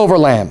Passover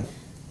Lamb.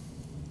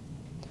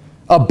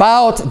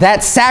 About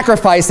that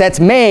sacrifice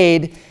that's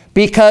made,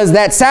 because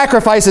that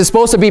sacrifice is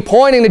supposed to be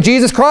pointing to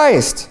Jesus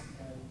Christ.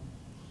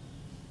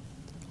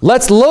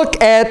 Let's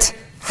look at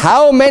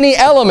how many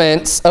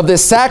elements of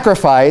this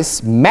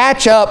sacrifice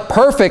match up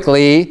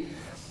perfectly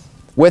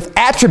with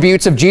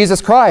attributes of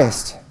Jesus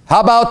Christ. How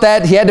about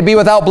that he had to be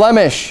without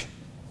blemish?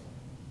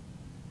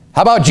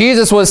 How about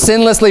Jesus was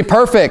sinlessly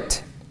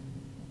perfect?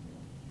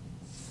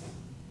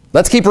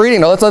 Let's keep reading.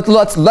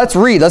 Let's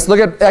read. Let's look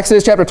at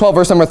Exodus chapter 12,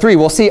 verse number 3.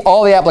 We'll see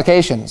all the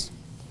applications.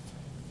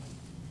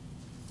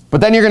 But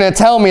then you're going to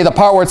tell me the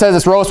part where it says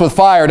it's roast with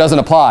fire doesn't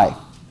apply.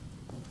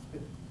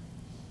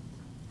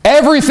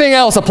 Everything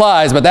else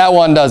applies, but that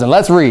one doesn't.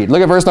 Let's read.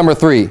 Look at verse number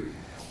 3.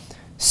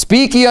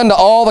 Speak ye unto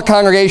all the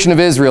congregation of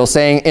Israel,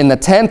 saying, in the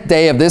 10th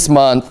day of this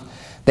month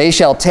they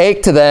shall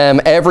take to them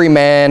every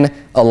man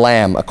a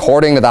lamb,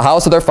 according to the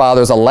house of their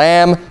fathers, a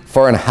lamb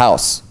for an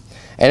house.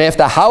 And if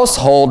the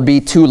household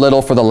be too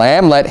little for the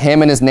lamb, let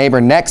him and his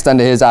neighbor next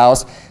unto his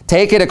house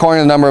take it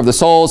according to the number of the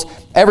souls.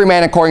 Every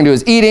man according to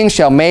his eating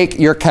shall make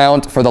your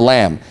count for the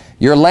lamb.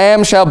 Your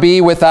lamb shall be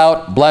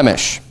without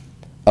blemish,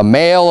 a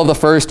male of the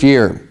first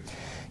year.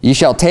 Ye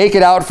shall take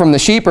it out from the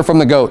sheep or from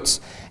the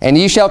goats, and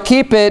ye shall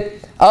keep it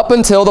up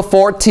until the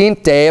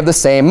 14th day of the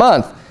same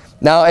month.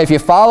 Now, if you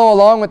follow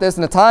along with this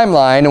in the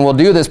timeline, and we'll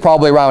do this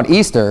probably around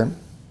Easter,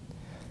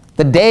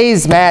 the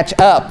days match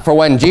up for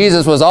when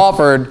Jesus was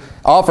offered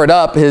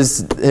up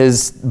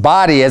his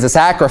body as a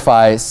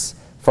sacrifice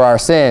for our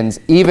sins,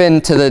 even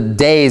to the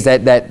days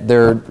that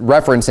they're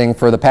referencing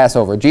for the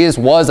Passover. Jesus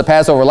was the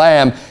Passover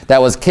lamb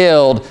that was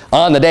killed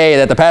on the day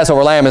that the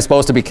Passover lamb is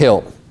supposed to be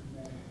killed.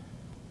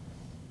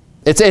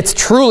 It's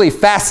truly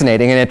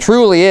fascinating, and it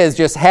truly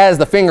just has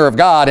the finger of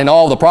God in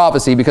all the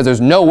prophecy, because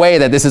there's no way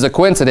that this is a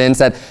coincidence,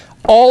 that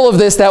all of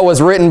this that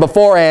was written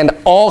beforehand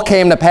all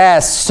came to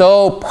pass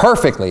so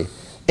perfectly.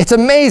 It's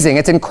amazing.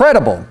 It's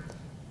incredible.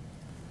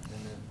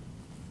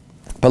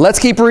 But let's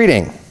keep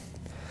reading.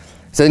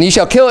 So then ye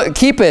shall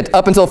keep it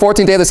up until the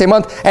 14th day of the same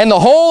month, and the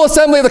whole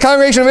assembly of the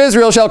congregation of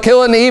Israel shall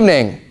kill it in the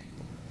evening.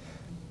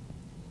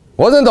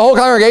 Wasn't the whole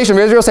congregation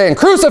of Israel saying,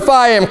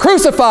 crucify him,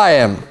 crucify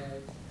him?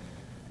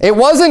 It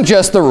wasn't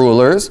just the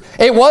rulers.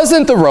 It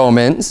wasn't the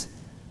Romans.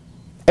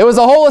 It was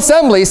the whole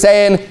assembly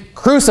saying,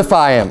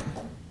 crucify him.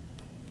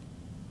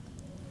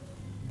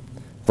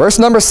 Verse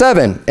number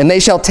 7, and they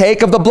shall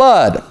take of the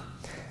blood,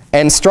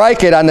 and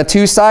strike it on the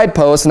 2 side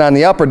posts and on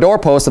the upper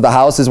doorposts of the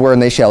houses wherein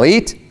they shall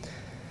eat.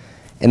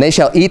 And they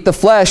shall eat the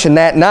flesh in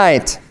that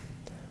night,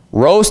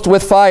 roast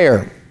with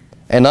fire,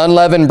 and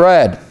unleavened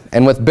bread,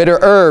 and with bitter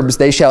herbs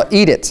they shall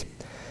eat it.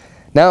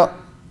 Now,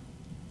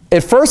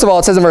 first of all,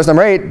 it says in verse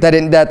number 8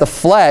 that the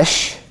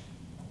flesh,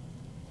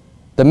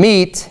 the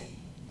meat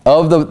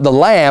of the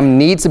lamb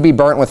needs to be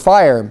burnt with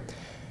fire.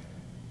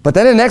 But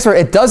then in the next verse,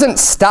 it doesn't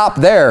stop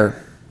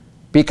there,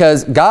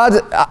 because God,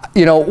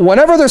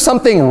 whenever there's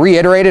something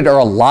reiterated or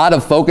a lot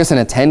of focus and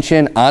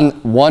attention on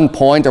one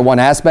point or one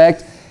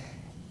aspect,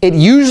 it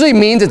usually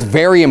means it's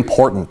very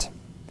important.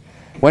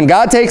 When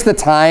God takes the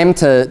time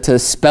to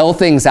spell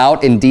things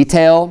out in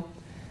detail,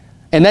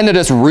 and then to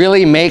just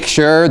really make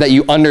sure that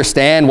you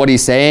understand what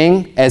he's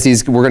saying, as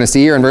we're going to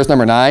see here in verse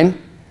number 9,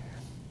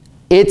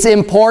 it's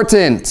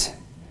important.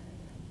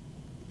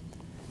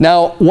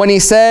 Now, when he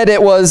said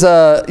it was,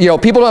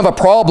 people don't have a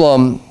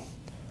problem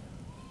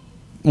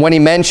when he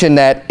mentioned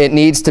that it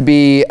needs to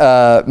be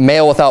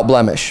male without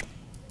blemish.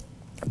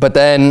 But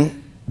then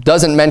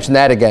doesn't mention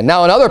that again.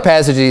 Now, in other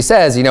passages he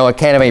says, it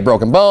can't have any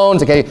broken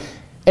bones. And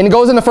it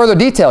goes into further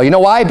detail. You know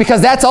why?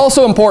 Because that's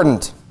also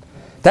important.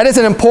 That is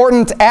an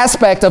important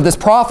aspect of this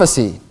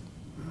prophecy.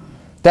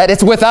 That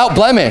it's without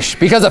blemish.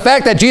 Because the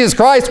fact that Jesus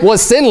Christ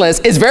was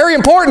sinless is very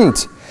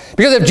important.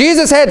 Because if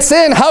Jesus had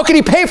sin, how could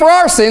he pay for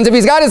our sins if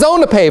he's got his own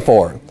to pay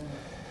for?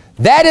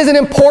 That is an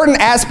important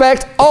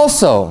aspect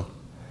also.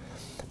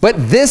 But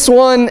this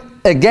one,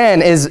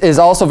 again, is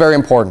also very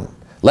important.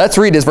 Let's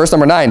read this, verse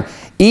number 9.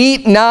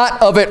 Eat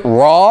not of it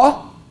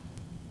raw.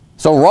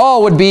 So raw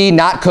would be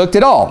not cooked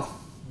at all.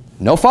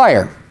 No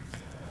fire.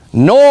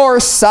 Nor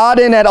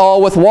sodden at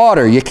all with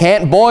water. You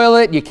can't boil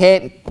it. You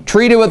can't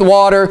treat it with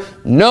water.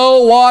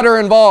 No water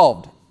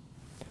involved.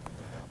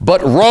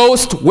 But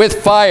roast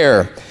with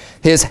fire.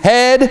 His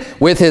head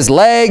with his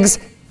legs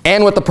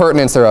and with the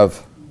pertinence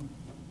thereof.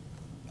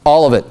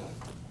 All of it.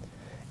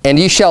 And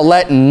ye shall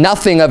let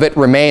nothing of it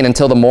remain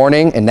until the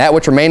morning, and that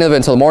which remaineth of it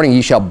until the morning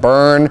ye shall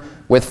burn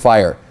with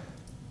fire.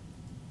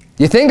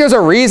 You think there's a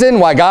reason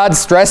why God's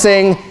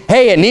stressing,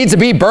 hey, it needs to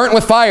be burnt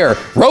with fire.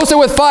 Roast it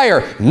with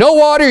fire. No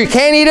water. You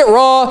can't eat it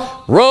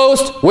raw.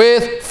 Roast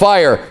with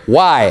fire.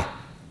 Why?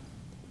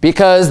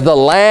 Because the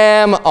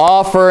lamb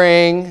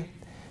offering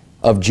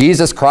of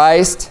Jesus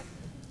Christ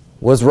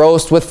was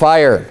roast with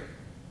fire.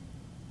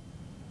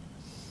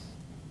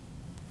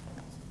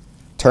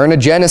 Turn to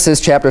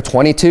Genesis chapter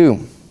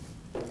 22.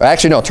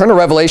 Actually, no, turn to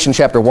Revelation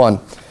chapter 1.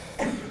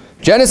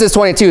 Genesis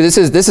 22, this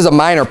is a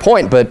minor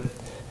point, but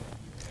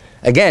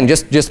again,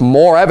 just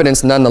more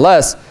evidence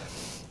nonetheless.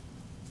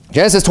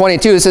 Genesis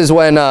 22, this is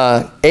when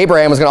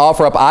Abraham was going to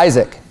offer up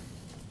Isaac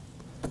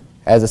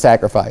as a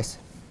sacrifice.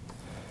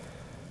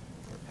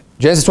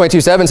 Genesis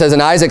 22:7 says,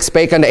 and Isaac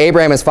spake unto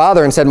Abraham his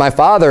father and said, my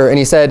father. And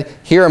he said,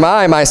 here am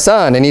I, my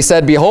son. And he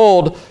said,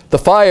 behold, the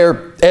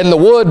fire and the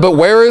wood, but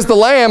where is the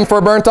lamb for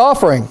a burnt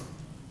offering?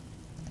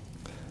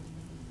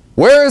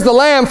 Where is the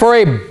lamb for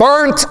a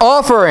burnt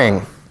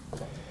offering?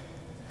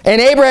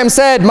 And Abraham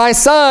said, my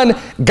son,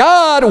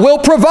 God will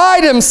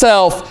provide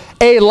himself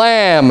a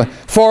lamb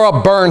for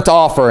a burnt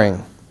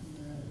offering.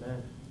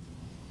 Amen.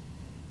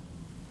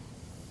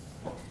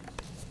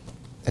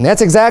 And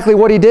that's exactly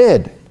what he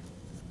did.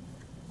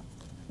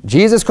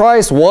 Jesus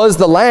Christ was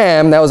the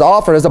lamb that was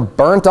offered as a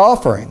burnt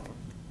offering.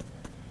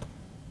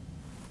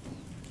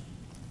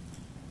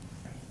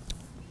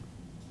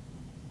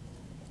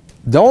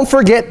 Don't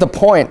forget the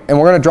point, and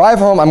we're going to drive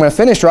home. I'm going to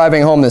finish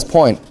driving home this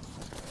point.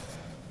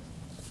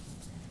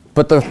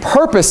 But the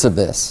purpose of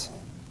this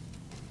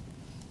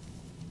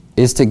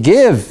is to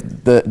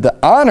give the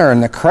honor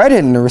and the credit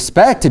and the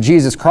respect to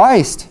Jesus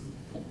Christ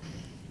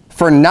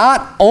for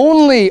not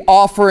only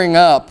offering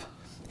up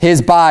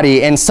his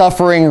body and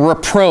suffering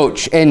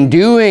reproach and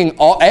doing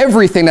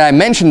everything that I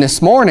mentioned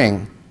this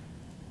morning,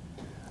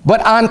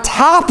 but on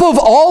top of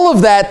all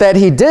of that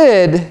he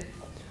did,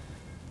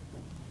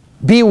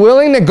 be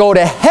willing to go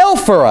to hell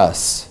for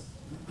us,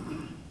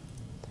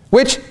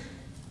 which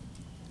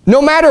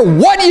no matter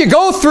what you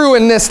go through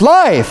in this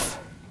life,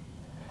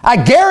 I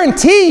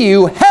guarantee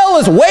you hell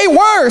is way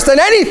worse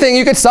than anything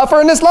you could suffer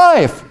in this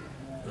life.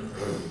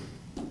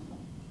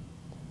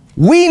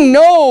 We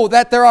know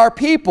that there are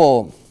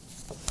people,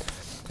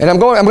 and I'm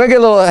going to get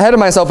a little ahead of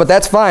myself, but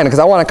that's fine because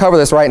I want to cover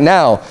this right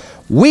now.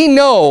 We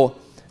know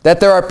that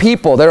there are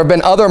people, there have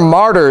been other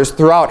martyrs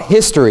throughout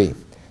history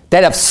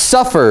that have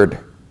suffered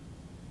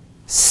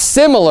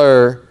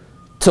similar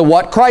to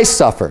what Christ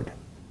suffered.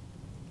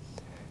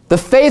 The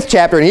faith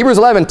chapter in Hebrews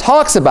 11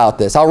 talks about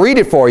this. I'll read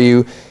it for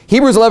you.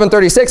 Hebrews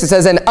 11:36, it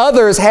says, and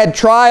others had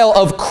trial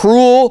of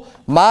cruel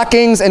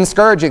mockings and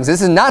scourgings.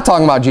 This is not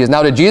talking about Jesus.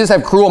 Now, did Jesus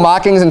have cruel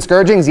mockings and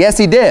scourgings? Yes,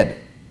 he did.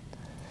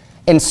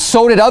 And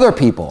so did other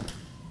people.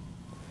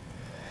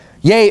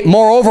 Yea,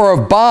 moreover,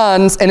 of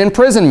bonds and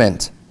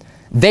imprisonment.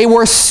 They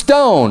were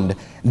stoned.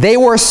 They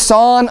were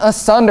sawn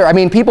asunder. I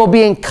mean, people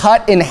being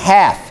cut in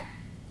half.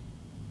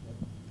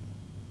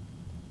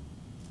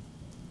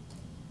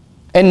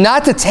 And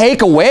not to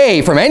take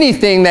away from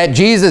anything that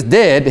Jesus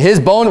did, his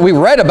bone, we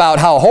read about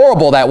how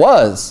horrible that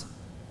was.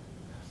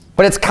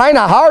 But it's kind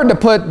of hard to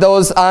put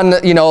those on,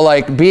 you know,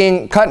 like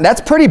being cut.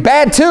 That's pretty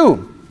bad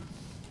too.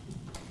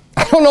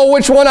 I don't know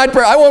which one I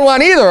wouldn't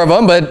want either of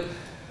them, but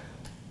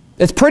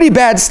it's pretty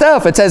bad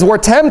stuff. It says, we're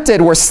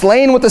tempted, we're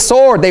slain with the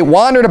sword. They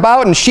wandered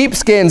about in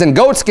sheepskins and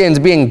goatskins,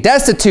 being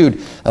destitute,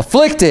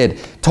 afflicted,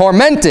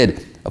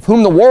 tormented, of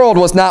whom the world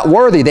was not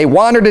worthy. They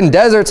wandered in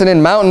deserts and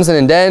in mountains and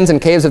in dens and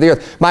caves of the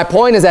earth. My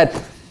point is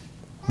that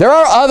there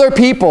are other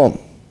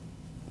people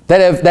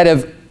that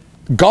have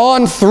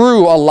gone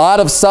through a lot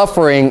of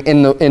suffering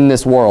in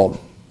this world.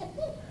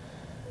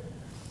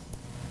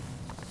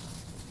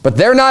 But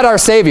they're not our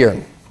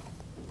Savior.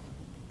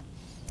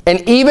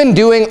 And even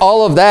doing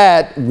all of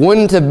that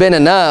wouldn't have been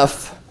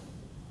enough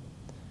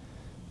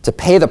to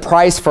pay the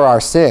price for our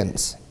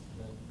sins.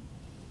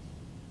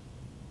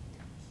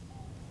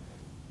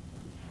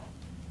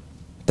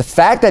 The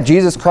fact that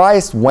Jesus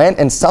Christ went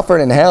and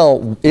suffered in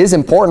hell is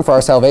important for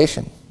our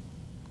salvation.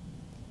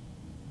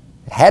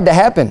 It had to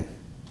happen.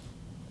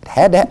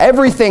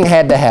 Everything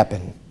had to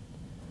happen.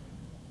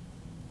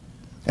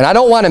 And I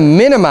don't want to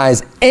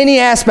minimize any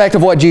aspect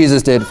of what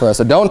Jesus did for us,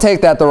 so don't take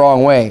that the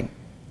wrong way.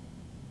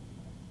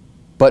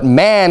 But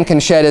man can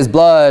shed his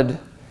blood.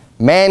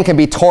 Man can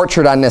be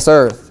tortured on this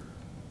earth.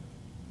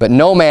 But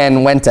no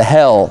man went to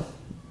hell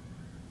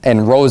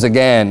and rose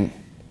again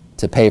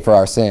to pay for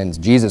our sins.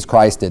 Jesus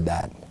Christ did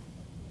that.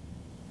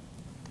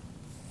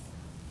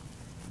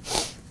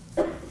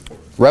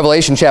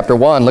 Revelation chapter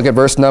 1, look at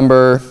verse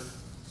number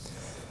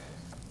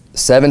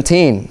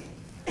 17.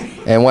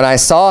 And when I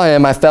saw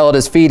him, I fell at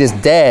his feet as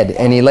dead,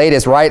 and he laid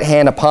his right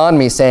hand upon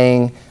me,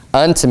 saying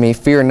unto me,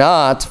 fear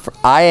not, for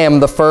I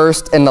am the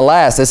first and the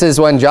last. This is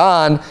when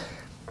John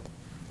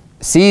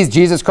sees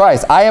Jesus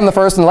Christ. I am the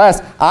first and the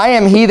last. I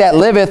am he that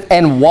liveth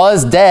and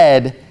was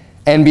dead,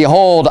 and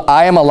behold,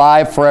 I am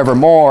alive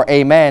forevermore.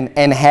 Amen.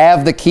 And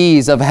have the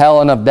keys of hell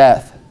and of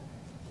death.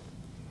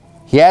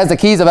 He has the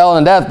keys of hell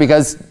and death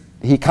because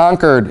he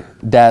conquered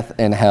death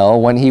and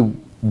hell when he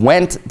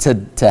went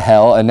to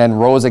hell and then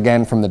rose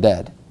again from the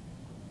dead.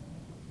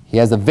 He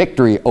has the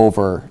victory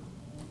over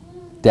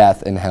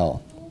death and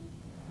hell.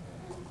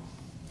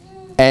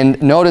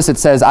 And notice it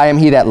says, I am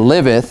he that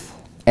liveth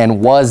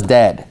and was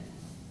dead.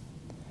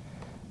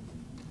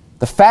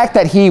 The fact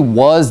that he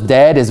was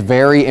dead is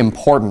very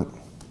important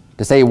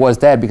to say he was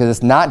dead, because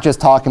it's not just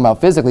talking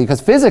about physically,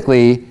 because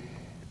physically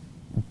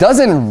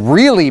doesn't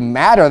really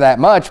matter that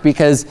much,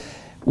 because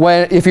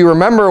if you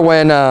remember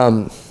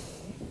when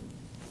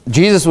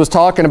Jesus was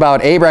talking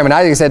about Abraham and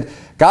Isaac, he said,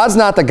 God's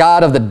not the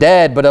God of the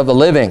dead, but of the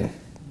living.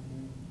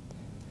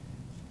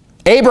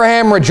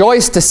 Abraham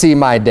rejoiced to see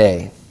my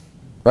day.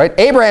 Right?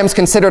 Abraham's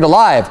considered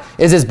alive.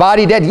 Is his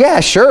body dead? Yeah,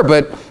 sure,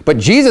 but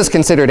Jesus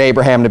considered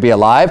Abraham to be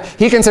alive.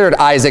 He considered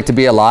Isaac to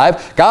be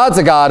alive. God's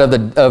the God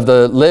of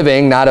the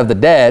living, not of the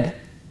dead.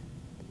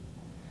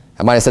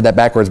 I might have said that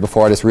backwards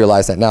before. I just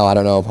realized that now. I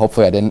don't know.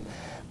 Hopefully I didn't.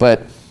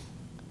 But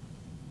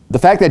the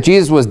fact that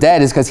Jesus was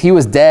dead is because he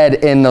was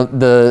dead in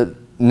the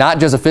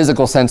not just a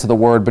physical sense of the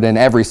word, but in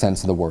every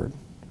sense of the word.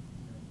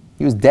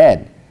 He was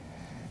dead.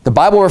 The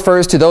Bible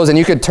refers to those, and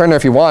you could turn there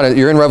if you want.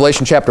 You're in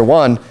Revelation chapter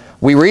 1.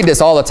 We read this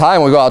all the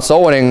time when we go out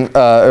soul winning, or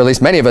at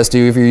least many of us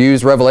do. If you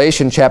use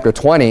Revelation chapter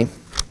 20,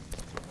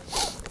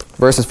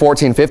 verses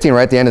 14, 15,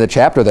 right at the end of the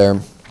chapter there.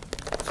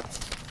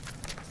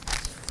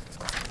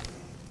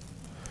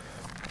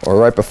 Or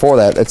right before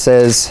that, it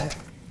says,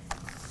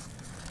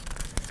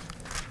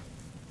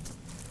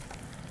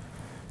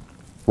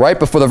 right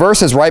before, the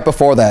verses right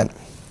before that.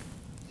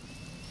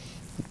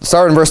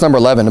 Start in verse number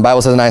 11. The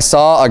Bible says, and I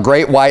saw a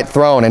great white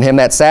throne, and him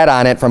that sat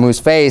on it, from whose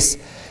face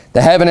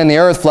the heaven and the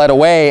earth fled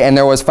away, and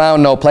there was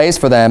found no place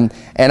for them.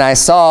 And I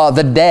saw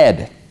the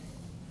dead,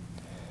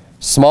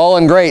 small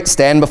and great,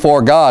 stand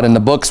before God, and the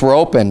books were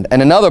opened.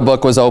 And another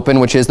book was opened,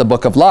 which is the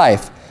book of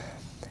life.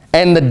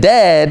 And the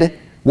dead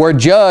were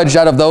judged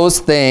out of those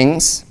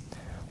things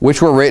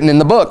which were written in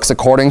the books,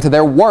 according to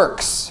their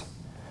works.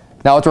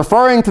 Now it's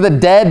referring to the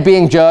dead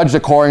being judged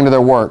according to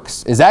their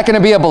works. Is that going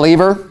to be a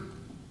believer?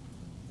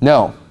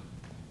 No.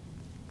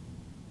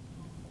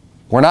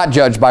 We're not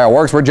judged by our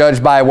works. We're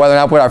judged by whether or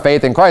not we put our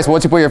faith in Christ.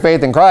 Once you put your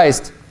faith in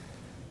Christ,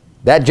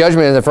 that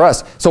judgment isn't for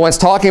us. So when it's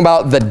talking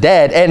about the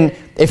dead, and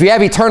if you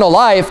have eternal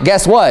life,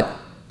 guess what?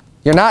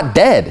 You're not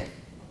dead.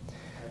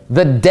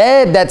 The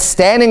dead that's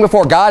standing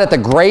before God at the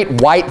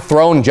great white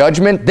throne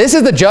judgment, this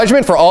is the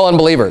judgment for all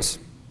unbelievers.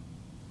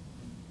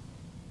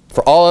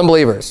 For all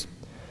unbelievers.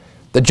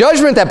 The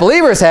judgment that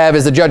believers have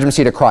is the judgment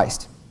seat of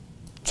Christ.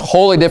 It's a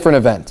wholly different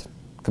event.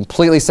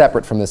 Completely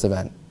separate from this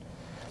event.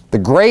 The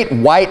great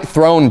white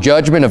throne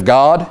judgment of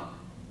God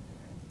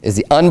is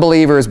the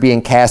unbelievers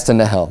being cast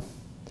into hell.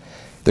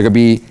 They're going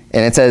to be,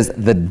 and it says,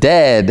 the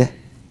dead,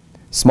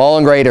 small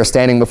and great, are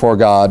standing before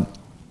God.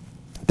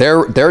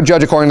 They're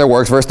judged according to their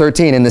works. Verse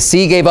 13, and the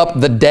sea gave up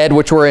the dead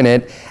which were in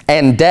it,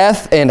 and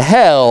death and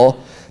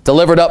hell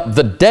delivered up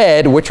the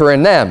dead which were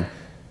in them.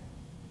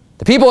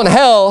 The people in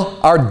hell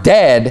are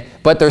dead,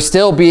 but they're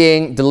still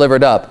being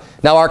delivered up.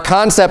 Now, our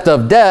concept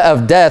of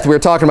death, we were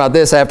talking about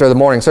this after the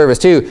morning service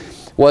too,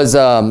 was,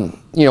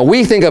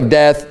 we think of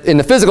death in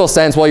the physical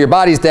sense, well, your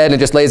body's dead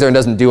and it just lays there and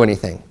doesn't do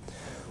anything.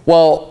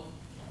 Well,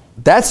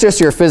 that's just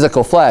your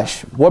physical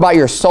flesh. What about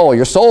your soul?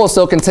 Your soul is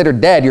still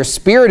considered dead. Your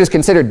spirit is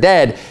considered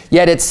dead,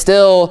 yet it's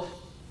still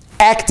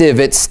active.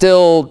 It's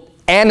still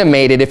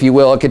animated, if you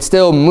will. It could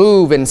still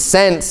move and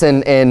sense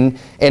and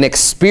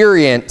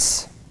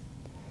experience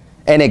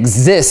and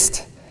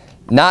exist.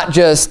 Not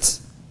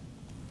just,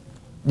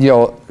 I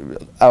want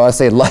to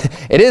say,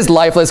 it is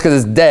lifeless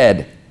because it's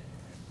dead.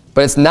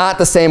 But it's not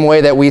the same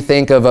way that we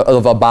think of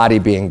a body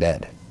being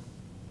dead.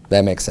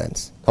 That makes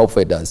sense.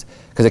 Hopefully it does.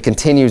 Because it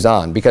continues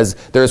on. Because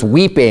there's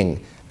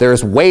weeping,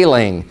 there's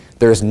wailing,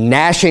 there's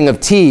gnashing of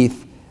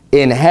teeth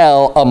in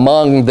hell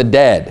among the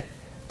dead.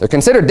 They're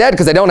considered dead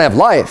because they don't have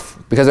life,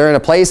 because they're in a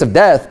place of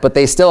death, but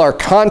they still are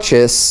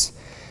conscious.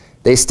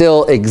 They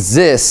still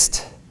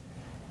exist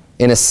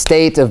in a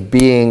state of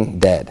being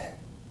dead.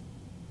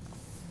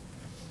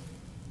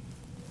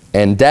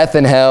 And death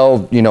and hell,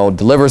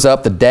 delivers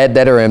up the dead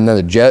that are in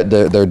them.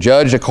 They're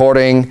judged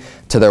according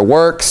to their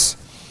works.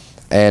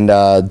 And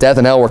death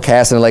and hell were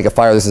cast in the lake of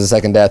fire. This is the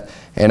second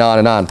death, and on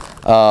and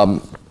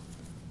on.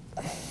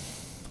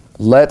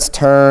 Let's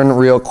turn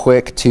real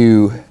quick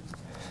to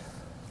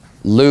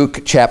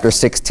Luke chapter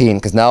 16,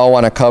 because now I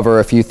want to cover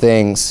a few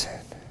things.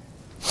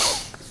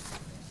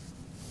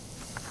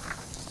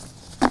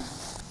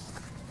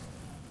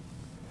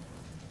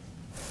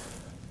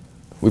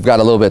 We've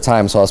got a little bit of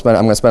time, so I'm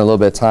going to spend a little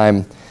bit of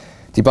time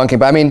debunking.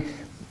 But I mean,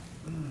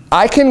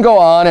 I can go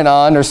on and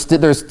on.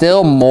 There's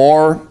still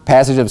more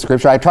passages of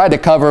Scripture. I tried to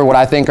cover what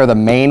I think are the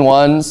main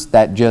ones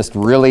that just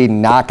really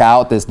knock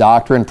out this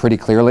doctrine pretty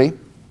clearly.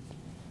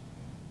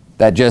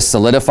 That just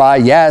solidify,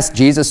 yes,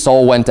 Jesus'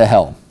 soul went to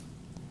hell.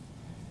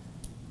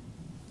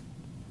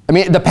 I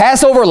mean, the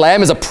Passover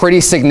lamb is a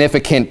pretty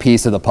significant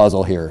piece of the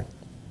puzzle here.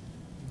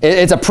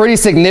 It's a pretty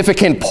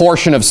significant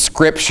portion of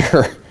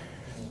Scripture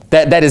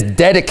that is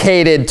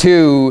dedicated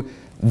to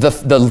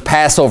the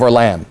Passover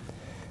lamb.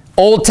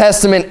 Old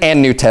Testament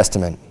and New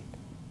Testament.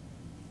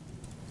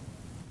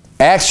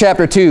 Acts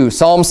chapter 2,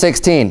 Psalm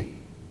 16.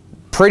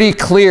 Pretty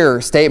clear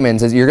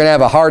statements. You're going to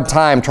have a hard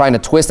time trying to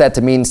twist that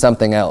to mean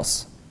something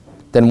else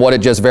than what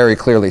it just very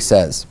clearly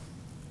says.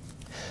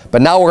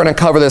 But now we're going to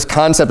cover this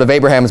concept of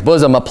Abraham's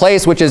bosom, a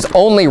place which is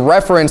only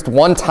referenced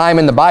one time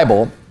in the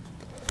Bible.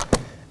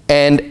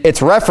 And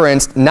it's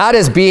referenced not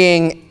as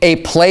being a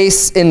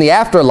place in the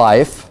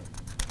afterlife,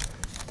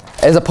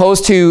 as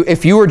opposed to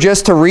if you were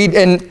just to read.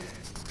 And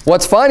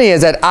what's funny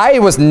is that I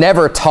was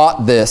never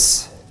taught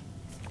this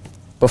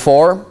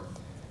before.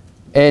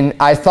 And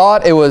I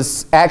thought it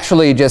was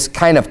actually just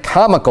kind of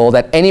comical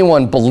that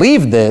anyone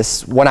believed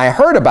this when I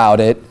heard about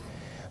it,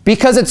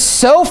 because it's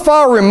so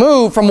far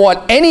removed from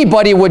what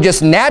anybody would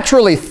just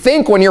naturally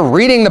think when you're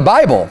reading the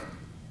Bible.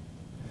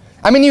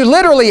 I mean, you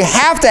literally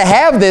have to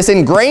have this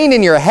ingrained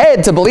in your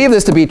head to believe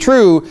this to be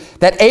true,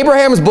 that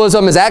Abraham's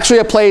bosom is actually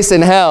a place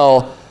in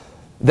hell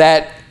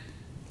that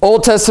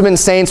Old Testament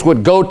saints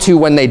would go to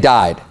when they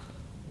died.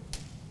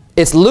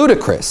 It's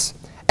ludicrous.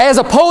 As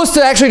opposed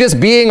to actually just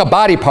being a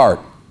body part,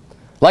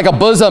 like a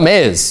bosom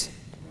is.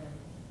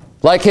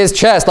 Like his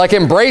chest, like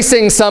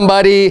embracing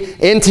somebody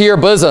into your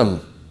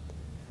bosom.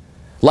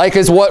 Like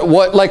is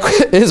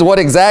what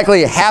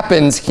exactly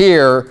happens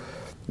here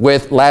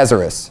with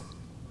Lazarus.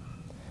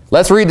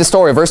 Let's read the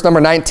story, verse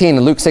number 19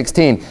 in Luke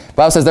 16. The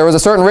Bible says, there was a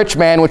certain rich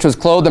man which was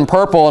clothed in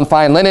purple and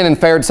fine linen and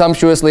fared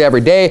sumptuously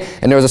every day.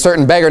 And there was a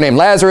certain beggar named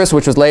Lazarus,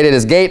 which was laid at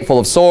his gate, full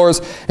of sores,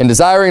 and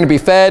desiring to be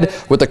fed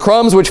with the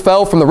crumbs which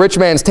fell from the rich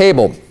man's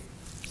table.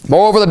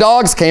 Moreover, the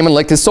dogs came and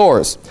licked his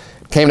sores.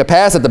 It came to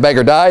pass that the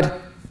beggar died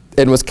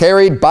and was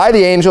carried by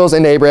the angels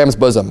into Abraham's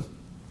bosom.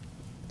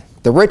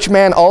 The rich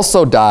man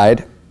also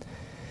died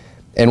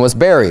and was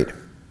buried.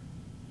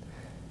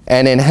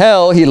 And in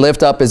hell he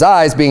lift up his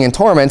eyes, being in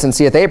torments, and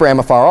seeth Abraham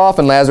afar off,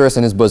 and Lazarus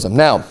in his bosom.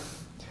 Now,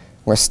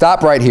 we're going to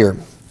stop right here.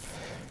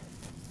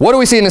 What do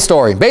we see in this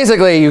story?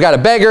 Basically, you've got a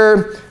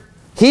beggar.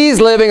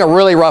 He's living a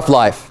really rough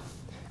life.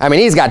 I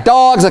mean, he's got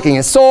dogs licking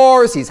his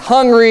sores. He's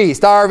hungry. He's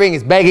starving.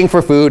 He's begging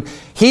for food.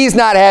 He's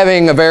not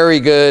having a very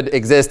good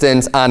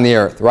existence on the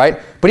earth, right?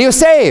 But he was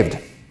saved.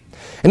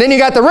 And then you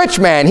got the rich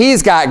man.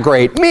 He's got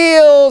great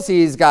meals.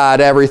 He's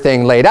got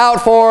everything laid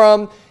out for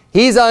him.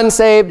 He's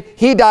unsaved.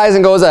 He dies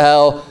and goes to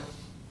hell.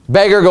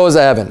 Beggar goes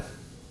to heaven,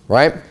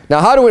 right?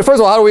 Now, first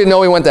of all, how do we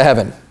know he went to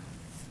heaven?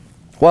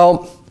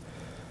 Well,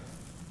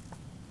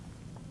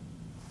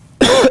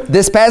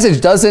 this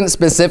passage doesn't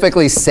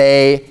specifically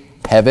say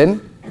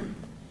heaven,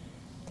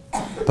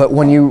 but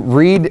when you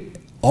read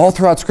all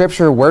throughout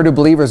Scripture, where do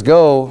believers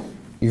go?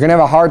 you're going to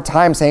have a hard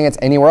time saying it's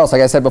anywhere else.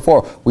 Like I said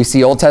before, we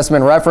see Old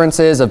Testament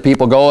references of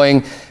people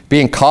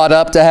being caught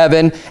up to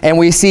heaven. And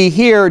we see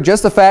here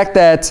just the fact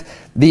that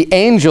the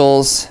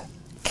angels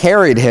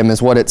carried him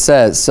is what it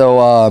says.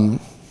 So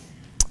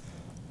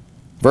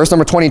verse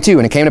number 22,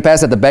 and it came to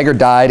pass that the beggar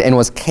died and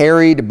was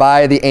carried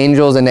by the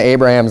angels into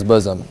Abraham's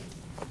bosom.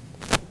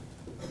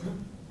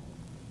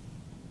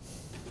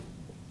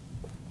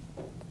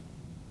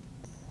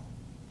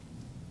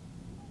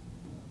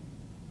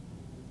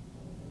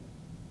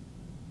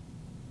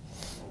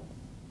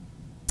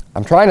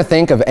 I'm trying to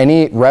think of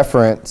any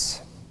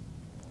reference.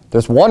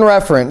 There's one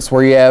reference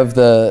where you have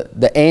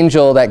the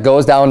angel that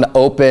goes down to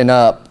open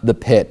up the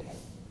pit,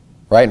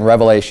 right, in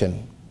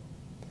Revelation.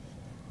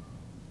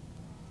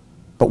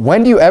 But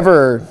when do you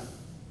ever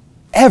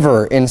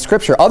in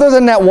Scripture, other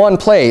than that one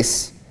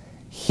place,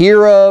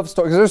 hear of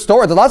stories? There's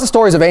lots of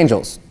stories of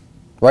angels,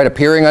 right,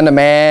 appearing unto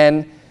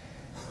man.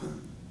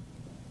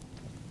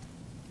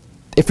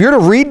 If you're to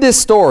read this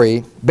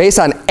story based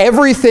on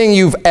everything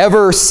you've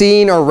ever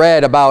seen or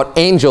read about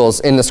angels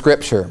in the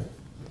Scripture,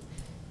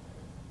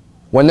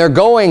 when they're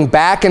going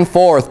back and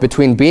forth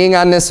between being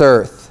on this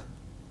earth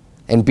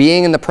and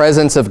being in the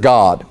presence of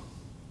God,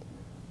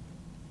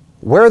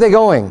 where are they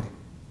going?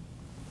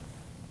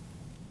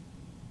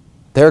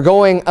 They're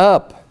going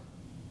up.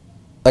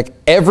 Like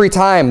every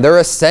time they're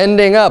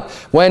ascending up.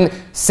 When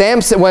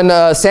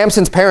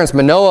Samson's parents,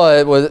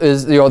 Manoah,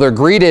 they're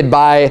greeted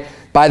by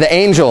the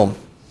angel.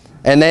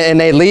 And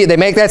they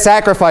make that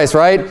sacrifice,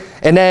 right?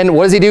 And then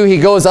what does he do? He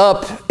goes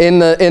up in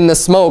the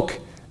smoke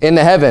in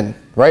the heaven,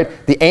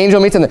 right? The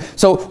angel meets him.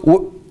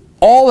 So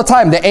all the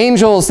time, the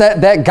angels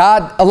that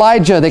got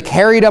Elijah, they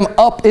carried him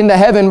up into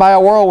heaven by a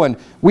whirlwind.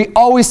 We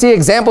always see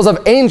examples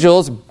of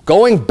angels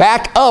going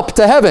back up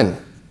to heaven,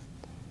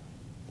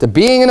 to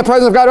being in the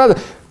presence of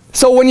God.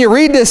 So when you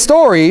read this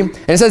story,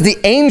 and it says the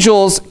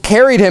angels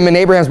carried him in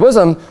Abraham's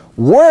bosom,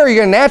 where are you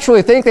going to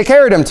naturally think they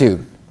carried him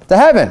to? To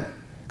heaven.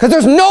 Because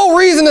there's no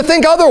reason to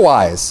think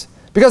otherwise.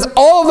 Because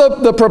all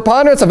of the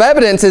preponderance of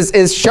evidence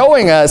is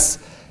showing us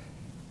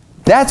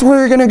that's where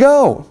you're going to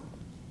go.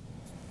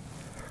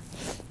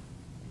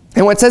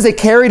 And when it says they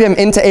carried him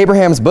into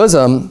Abraham's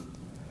bosom,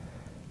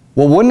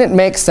 well, wouldn't it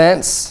make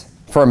sense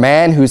for a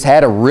man who's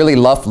had a really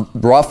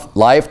rough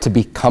life to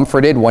be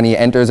comforted when he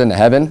enters into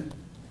heaven?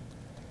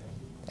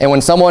 And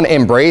when someone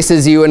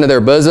embraces you into their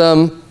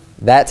bosom,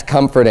 that's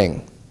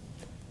comforting.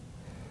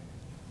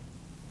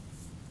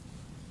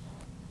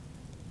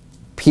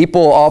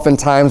 People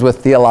oftentimes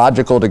with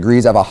theological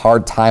degrees have a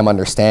hard time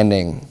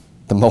understanding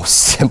the most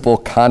simple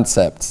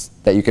concepts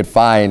that you could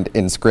find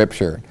in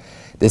Scripture.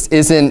 This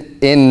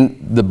isn't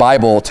in the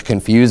Bible to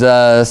confuse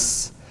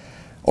us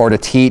or to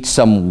teach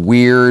some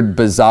weird,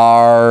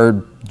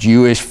 bizarre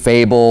Jewish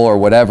fable or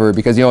whatever,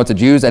 because it's the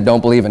Jews that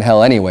don't believe in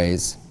hell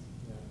anyways.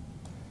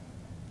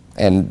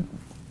 And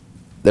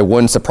it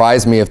wouldn't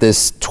surprise me if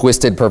this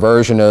twisted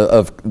perversion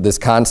of this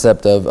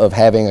concept of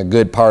having a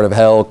good part of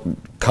hell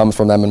comes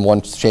from them in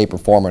one shape or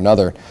form or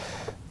another.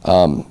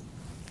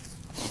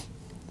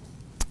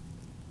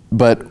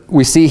 But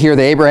we see here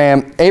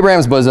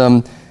Abraham's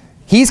bosom.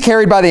 He's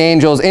carried by the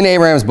angels in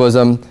Abraham's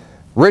bosom.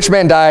 Rich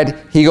man died.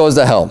 He goes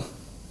to hell.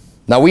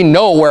 Now we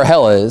know where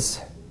hell is.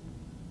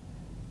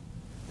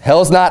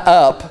 Hell's not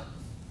up.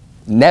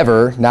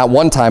 Never. Not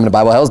one time in the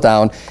Bible. Hell's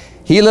down.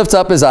 He lifts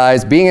up his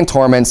eyes, being in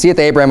torment, seeth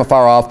Abraham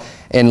afar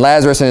off, and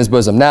Lazarus in his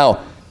bosom.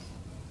 Now,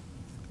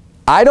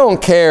 I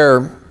don't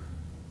care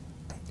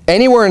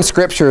anywhere in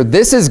Scripture,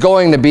 this is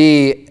going to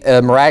be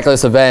a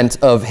miraculous event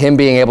of him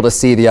being able to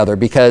see the other,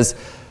 because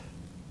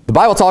the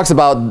Bible talks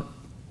about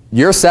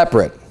you're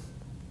separate.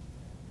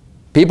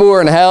 People who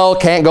are in hell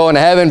can't go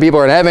into heaven. People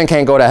who are in heaven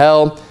can't go to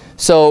hell.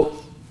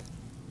 So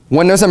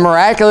when there's a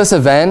miraculous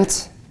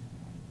event,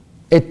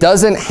 it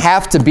doesn't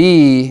have to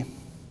be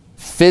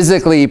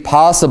physically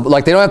possible.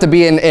 Like they don't have to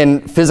be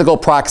in physical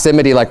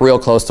proximity, like real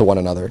close to one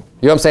another. You know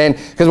what I'm saying?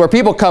 Because where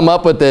people come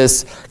up with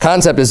this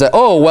concept is that,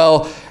 oh,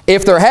 well,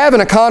 if they're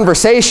having a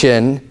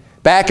conversation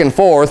back and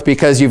forth,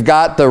 because you've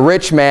got the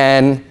rich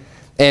man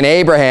and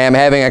Abraham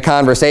having a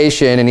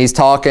conversation and he's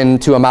talking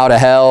to him out of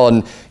hell,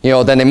 and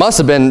then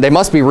they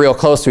must be real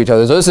close to each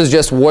other. So this is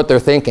just what they're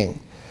thinking.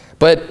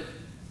 But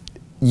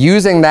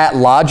using that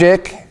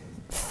logic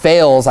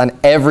fails on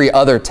every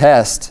other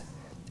test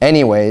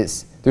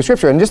anyways through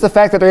Scripture. And just the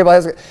fact that they're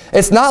able to,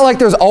 it's not like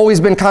there's always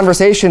been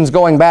conversations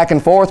going back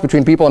and forth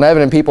between people in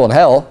heaven and people in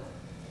hell,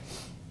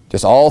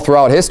 just all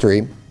throughout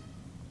history,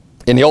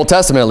 in the Old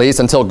Testament at least,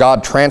 until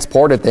God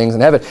transported things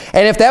in heaven.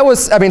 And if that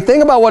was,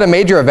 think about what a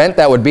major event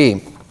that would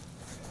be.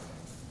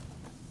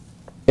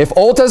 If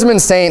Old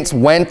Testament saints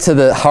went to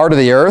the heart of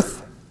the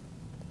earth,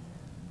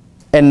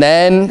 and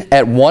then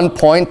at one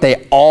point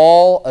they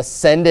all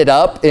ascended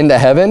up into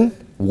heaven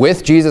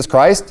with Jesus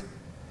Christ,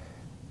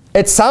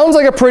 it sounds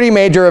like a pretty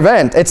major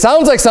event. It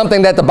sounds like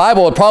something that the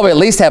Bible would probably at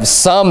least have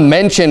some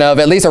mention of,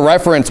 at least a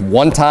reference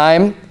one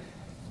time.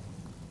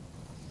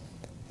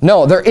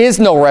 No, there is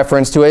no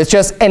reference to it. It's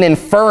just an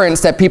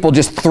inference that people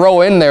just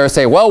throw in there and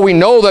say, well, we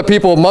know that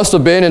people must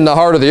have been in the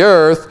heart of the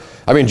earth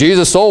I mean,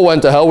 Jesus' soul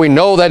went to hell. We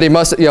know that he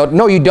must,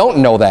 no, you don't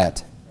know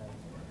that.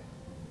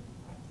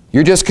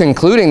 You're just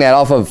concluding that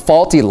off of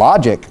faulty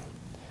logic.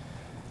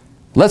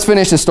 Let's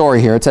finish the story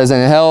here. It says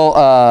in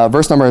hell,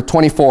 verse number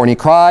 24, and he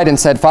cried and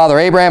said, Father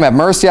Abraham, have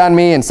mercy on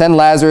me, and send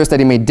Lazarus that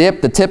he may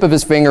dip the tip of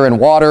his finger in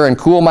water and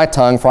cool my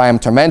tongue, for I am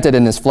tormented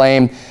in this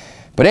flame.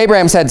 But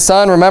Abraham said,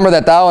 Son, remember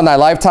that thou in thy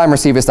lifetime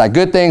receivest thy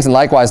good things, and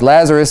likewise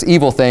Lazarus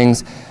evil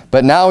things.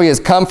 But now he is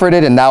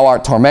comforted, and thou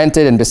art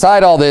tormented. And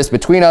beside all this,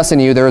 between us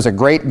and you, there is a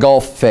great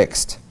gulf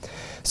fixed,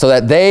 so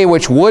that they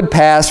which would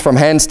pass from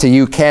hence to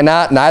you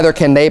cannot, neither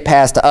can they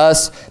pass to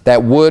us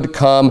that would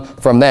come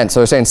from thence.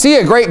 So they're saying, see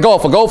a great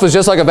gulf. A gulf is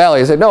just like a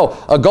valley. He said, no,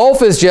 a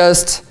gulf is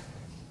just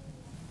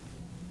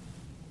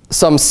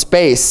some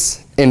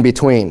space in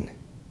between.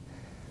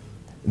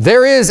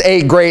 There is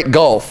a great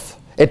gulf.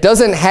 It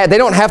doesn't have, they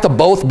don't have to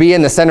both be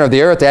in the center of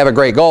the earth to have a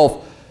great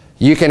gulf.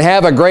 You can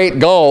have a great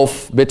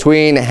gulf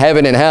between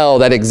heaven and hell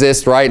that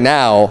exists right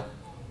now.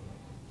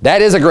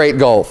 That is a great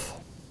gulf.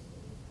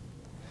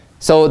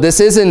 So this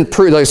isn't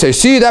proof. Like say,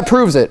 see, that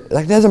proves it.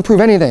 That doesn't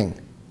prove anything.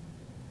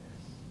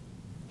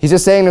 He's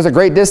just saying there's a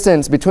great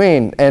distance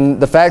between.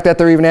 And the fact that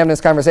they're even having this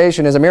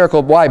conversation is a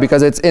miracle. Why?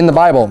 Because it's in the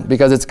Bible.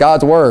 Because it's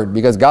God's word.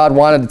 Because God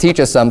wanted to teach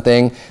us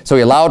something. So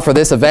he allowed for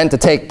this event to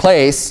take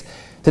place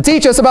to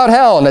teach us about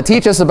hell and to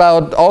teach us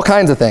about all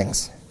kinds of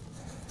things.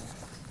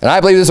 And I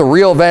believe this is a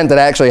real event that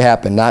actually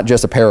happened, not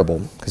just a parable.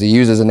 Because he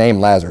uses the name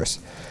Lazarus.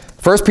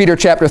 1 Peter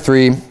chapter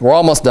 3. We're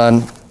almost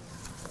done.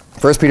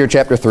 1 Peter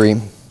chapter 3.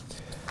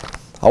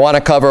 I want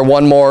to cover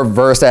one more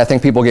verse that I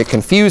think people get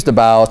confused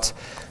about,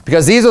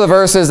 because these are the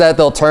verses that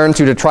they'll turn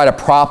to try to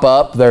prop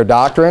up their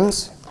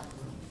doctrines.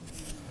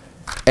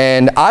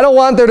 And I don't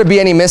want there to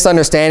be any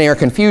misunderstanding or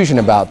confusion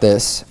about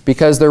this,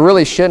 because there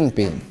really shouldn't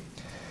be.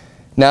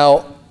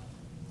 Now,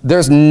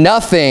 there's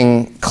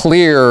nothing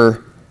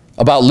clear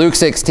about Luke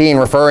 16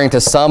 referring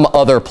to some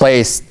other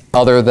place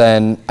other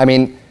than, I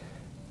mean,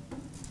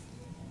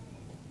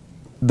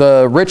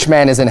 the rich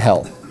man is in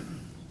hell,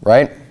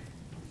 right?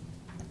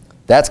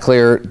 That's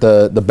clear.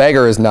 The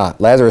beggar is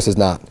not. Lazarus is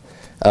not.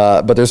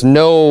 But there's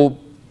nothing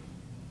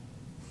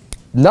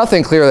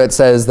clear that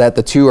says that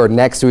the two are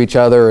next to each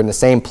other in the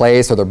same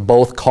place or they're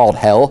both called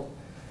hell.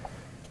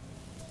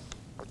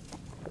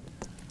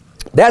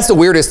 That's the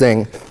weirdest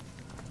thing,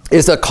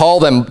 is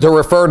to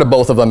refer to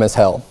both of them as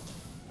hell.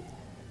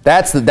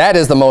 That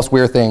is the most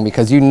weird thing,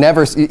 because you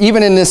never,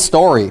 even in this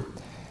story,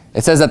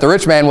 it says that the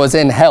rich man was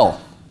in hell.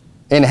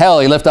 In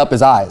hell he lifted up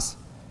his eyes.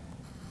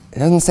 It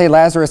doesn't say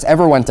Lazarus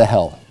ever went to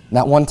hell.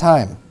 Not one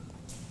time.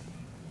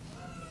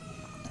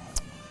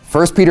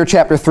 1 Peter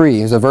chapter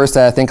 3 is a verse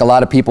that I think a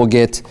lot of people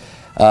get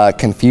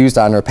confused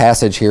on our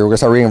passage here. We're going to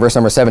start reading verse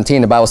number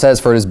 17. The Bible says,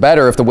 For it is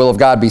better, if the will of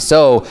God be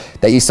so,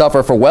 that ye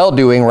suffer for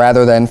well-doing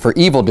rather than for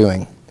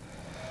evil-doing.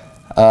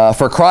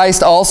 For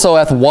Christ also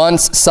hath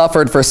once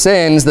suffered for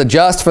sins, the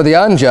just for the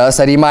unjust,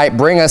 that he might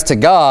bring us to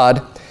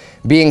God,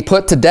 being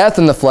put to death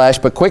in the flesh,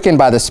 but quickened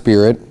by the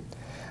Spirit,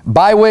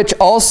 by which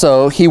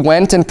also he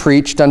went and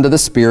preached unto the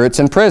spirits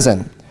in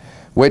prison,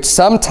 which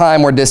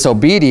sometime were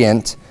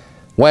disobedient,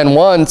 when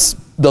once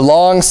the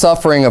long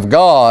suffering of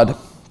God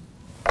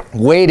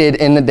waited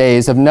in the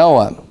days of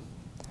Noah,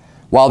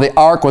 while the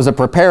ark was a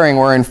preparing,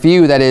 wherein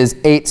few, that is,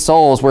 8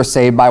 souls, were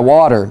saved by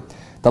water.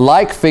 The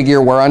like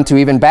figure whereunto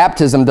even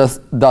baptism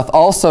doth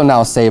also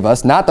now save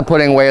us, not the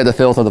putting away of the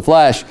filth of the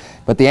flesh,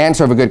 but the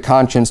answer of a good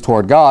conscience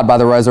toward God by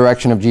the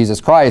resurrection of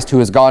Jesus Christ, who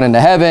is gone into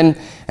heaven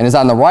and is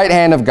on the right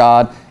hand of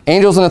God,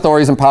 angels and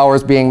authorities and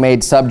powers being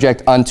made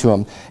subject unto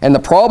him. And the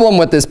problem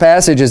with this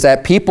passage is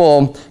that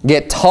people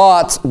get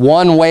taught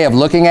one way of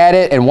looking at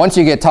it, and once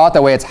you get taught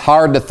that way, it's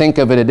hard to think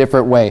of it a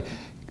different way.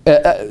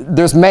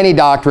 There's many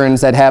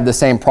doctrines that have the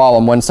same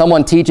problem. When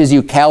someone teaches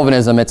you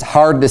Calvinism, it's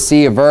hard to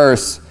see a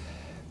verse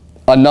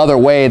another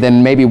way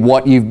than maybe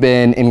what you've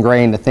been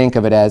ingrained to think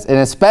of it as. And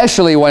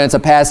especially when it's a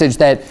passage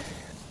that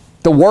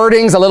the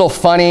wording's a little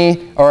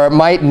funny, or it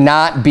might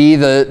not be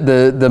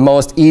the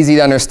most easy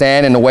to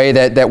understand in the way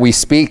that we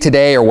speak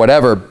today or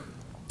whatever.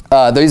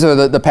 These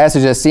are the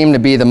passages that seem to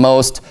be the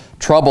most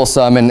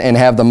troublesome and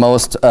have the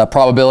most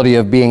probability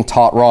of being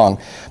taught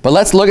wrong. But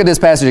let's look at this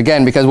passage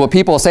again, because what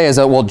people say is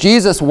that, well,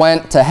 Jesus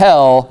went to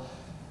hell.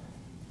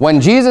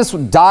 When Jesus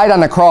died on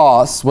the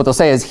cross, what they'll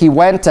say is he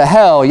went to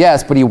hell,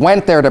 yes, but he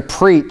went there to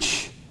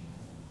preach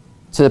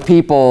to the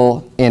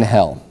people in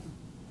hell.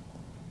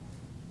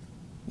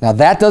 Now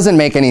that doesn't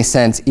make any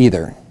sense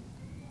either.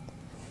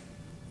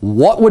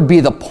 What would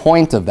be the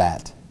point of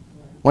that?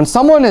 When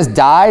someone has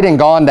died and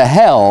gone to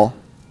hell,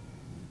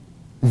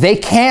 they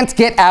can't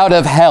get out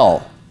of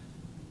hell.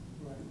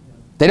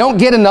 They don't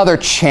get another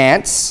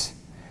chance.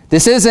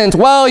 This isn't,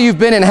 well, you've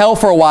been in hell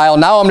for a while,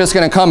 now I'm just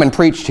going to come and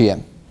preach to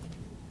you.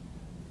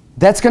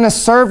 That's going to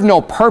serve no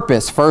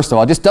purpose, first of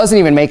all. It just doesn't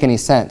even make any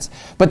sense.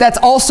 But that's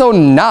also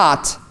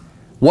not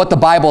what the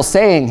Bible's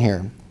saying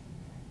here.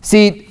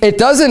 See, it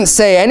doesn't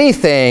say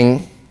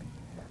anything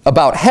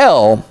about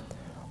hell.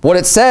 What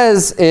it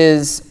says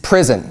is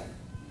prison.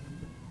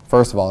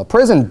 First of all,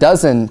 prison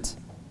doesn't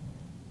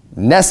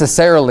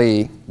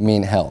necessarily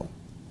mean hell.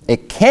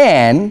 It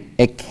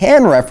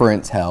can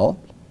reference hell,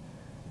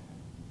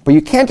 but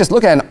you can't just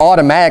look at it and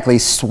automatically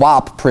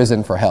swap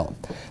prison for hell.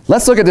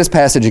 Let's look at this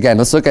passage again.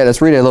 Let's read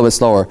it a little bit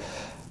slower.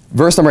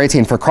 Verse number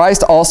 18, for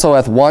Christ also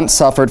hath once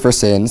suffered for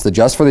sins, the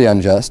just for the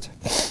unjust,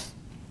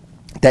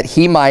 that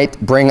he might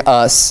bring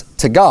us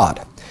to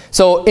God.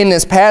 So in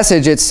this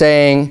passage, it's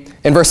saying,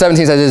 in verse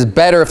 17 it says, it is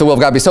better if the will of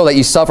God be so that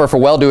you suffer for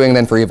well-doing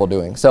than for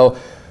evil-doing. So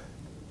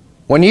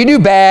when you do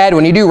bad,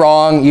 when you do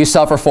wrong, you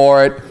suffer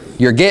for it.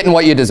 You're getting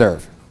what you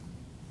deserve.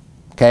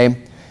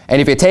 Okay?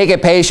 And if you take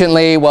it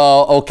patiently,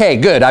 well, okay,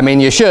 good. I mean,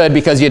 you should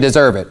because you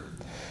deserve it.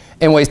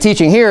 And what he's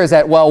teaching here is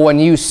that, well, when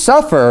you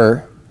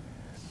suffer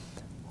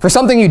for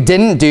something you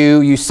didn't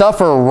do, you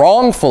suffer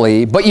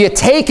wrongfully, but you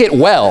take it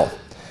well.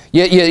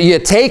 You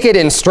take it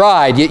in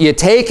stride. You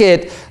take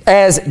it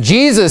as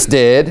Jesus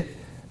did,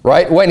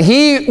 right? When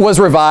he was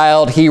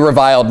reviled, he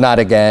reviled not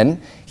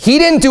again. He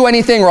didn't do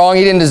anything wrong.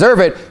 He didn't deserve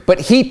it, but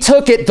he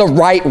took it the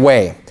right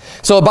way.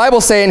 So the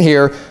Bible's saying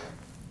here,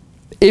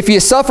 if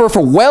you suffer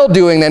for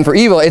well-doing than for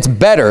evil, it's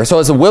better. So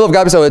it's the will of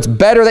God. So it's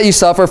better that you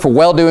suffer for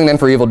well-doing than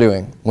for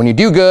evil-doing. When you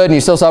do good and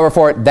you still suffer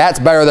for it, that's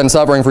better than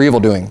suffering for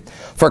evil-doing.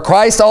 For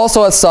Christ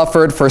also hath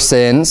suffered for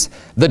sins,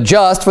 the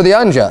just for the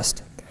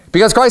unjust.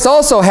 Because Christ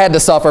also had to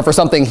suffer for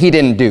something he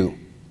didn't do.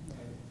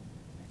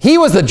 He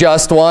was the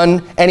just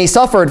one, and he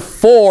suffered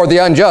for the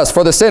unjust,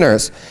 for the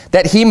sinners,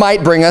 that he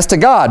might bring us to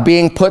God,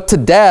 being put to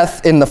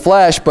death in the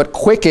flesh, but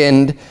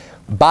quickened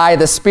by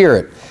the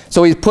Spirit.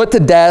 So he's put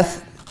to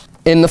death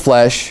in the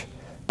flesh,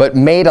 but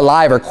made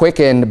alive or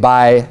quickened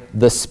by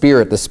the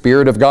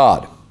Spirit of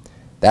God.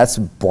 That's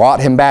brought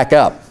him back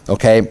up,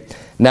 okay?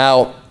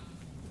 Now,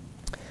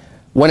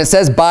 when it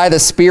says by the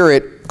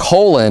Spirit,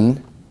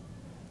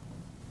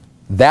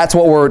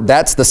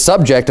 that's the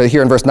subject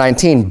here in verse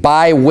 19.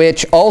 By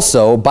which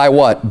also, by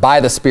what?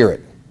 By the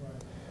Spirit.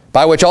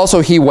 By which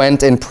also he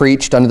went and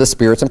preached unto the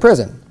spirits in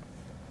prison.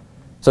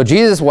 So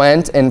Jesus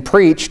went and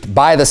preached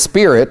by the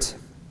Spirit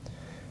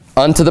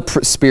unto the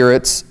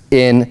spirits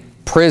in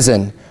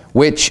prison,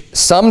 which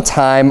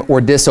sometime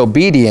were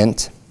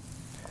disobedient,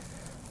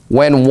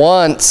 when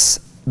once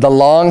the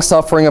long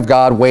suffering of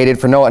God waited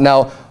for Noah.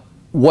 Now,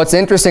 what's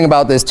interesting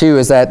about this too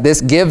is that this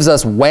gives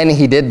us when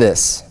he did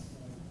this.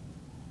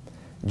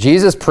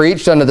 Jesus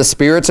preached unto the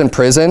spirits in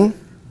prison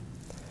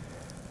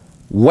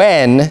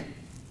when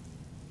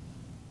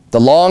the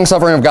long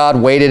suffering of God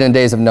waited in the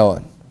days of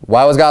Noah.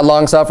 Why was God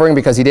long suffering?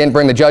 Because he didn't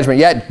bring the judgment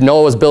yet.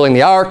 Noah was building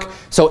the ark.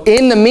 So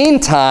in the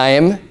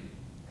meantime,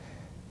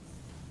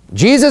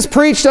 Jesus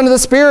preached unto the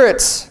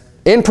spirits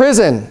in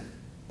prison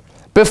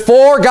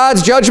before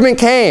God's judgment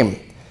came,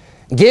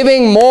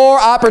 giving more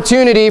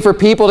opportunity for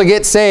people to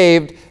get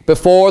saved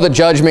before the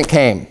judgment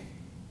came.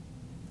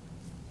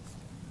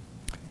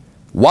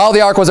 While the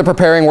ark was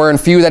preparing, wherein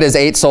few, that is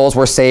 8 souls,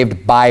 were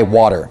saved by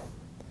water.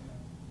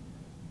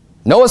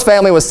 Noah's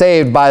family was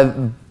saved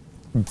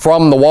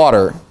from the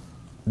water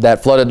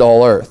that flooded the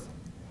whole earth.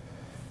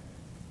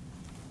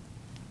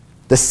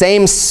 The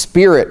same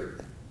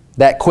Spirit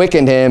that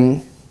quickened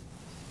him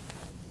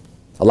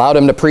allowed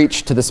him to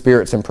preach to the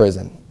spirits in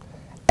prison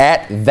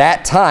at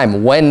that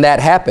time when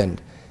that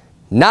happened.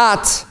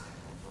 Not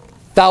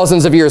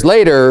thousands of years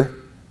later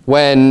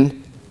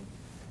when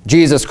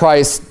Jesus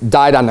Christ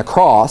died on the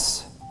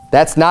cross.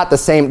 That's not the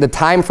same. The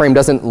time frame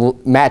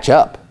doesn't match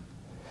up.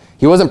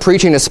 He wasn't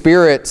preaching to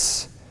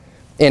spirits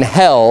in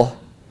hell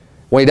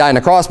when he died on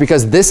the cross,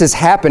 because this is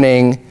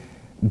happening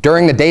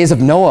during the days of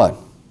Noah.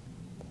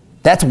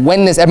 That's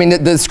when this, I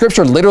mean, the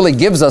scripture literally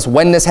gives us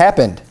when this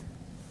happened.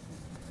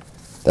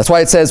 That's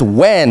why it says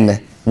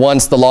when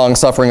once the long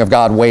suffering of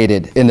God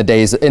waited in the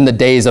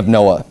days of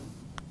Noah.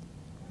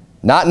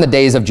 Not in the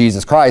days of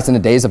Jesus Christ, in the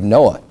days of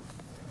Noah.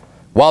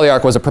 While the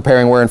ark was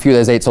preparing, wherein few, that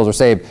is 8 souls, were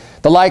saved.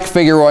 The like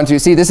figure one, two.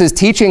 See, this is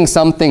teaching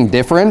something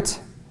different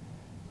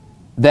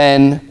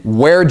than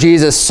where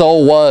Jesus'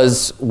 soul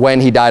was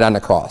when he died on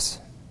the cross.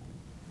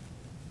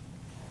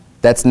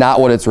 That's not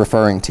what it's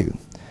referring to.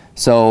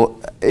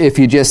 So if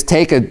you just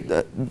take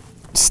a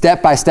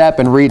step by step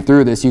and read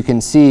through this, you can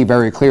see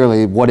very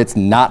clearly what it's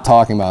not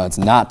talking about. It's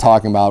not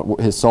talking about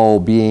his soul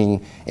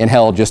being in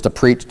hell just to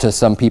preach to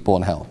some people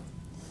in hell,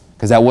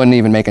 because that wouldn't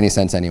even make any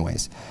sense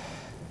anyways.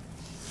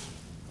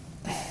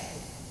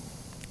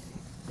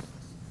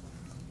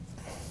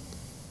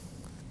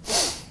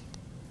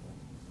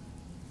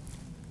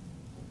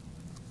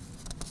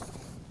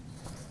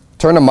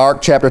 Turn to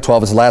Mark chapter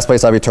 12. It's the last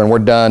place I'll return. We're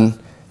done.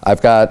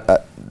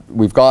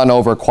 We've gone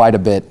over quite a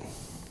bit.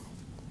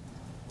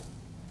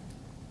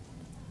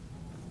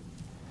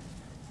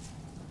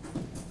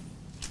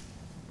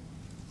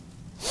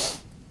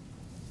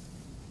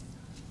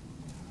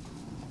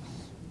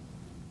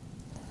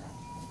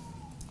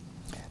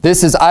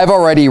 I've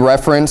already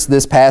referenced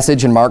this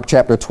passage in Mark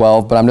chapter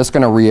 12, but I'm just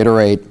going to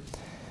reiterate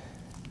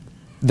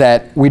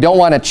that we don't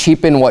want to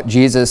cheapen what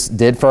Jesus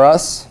did for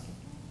us.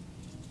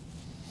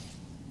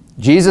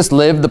 Jesus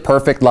lived the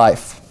perfect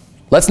life.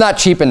 Let's not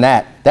cheapen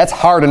that. That's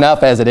hard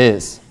enough as it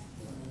is.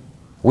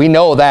 We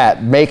know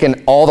that,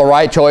 making all the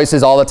right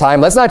choices all the time.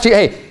 Let's not cheat.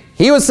 Hey,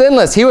 He was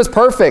sinless. He was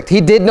perfect.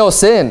 He did no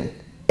sin.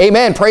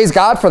 Amen. Praise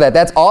God for that.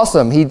 That's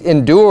awesome. He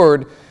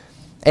endured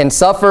and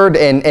suffered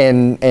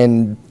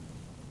and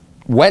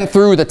went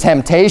through the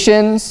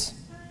temptations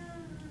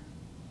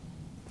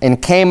and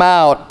came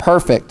out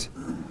perfect.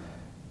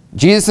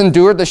 Jesus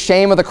endured the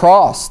shame of the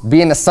cross,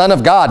 being the Son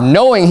of God,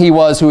 knowing he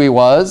was who he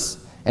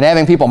was, and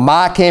having people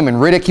mock him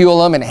and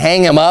ridicule him and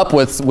hang him up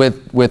with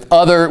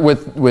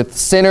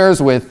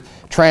sinners,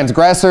 with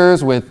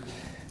transgressors, with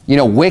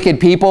wicked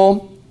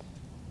people.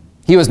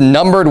 He was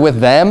numbered with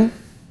them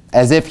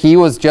as if he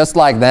was just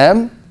like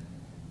them.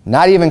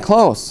 Not even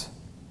close.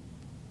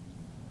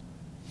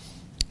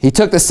 He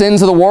took the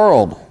sins of the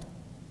world.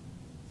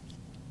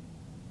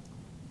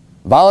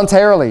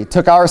 Voluntarily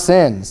took our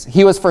sins.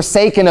 He was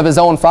forsaken of his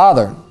own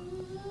Father.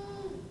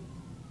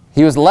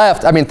 He was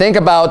left. I mean, think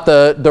about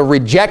the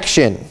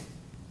rejection,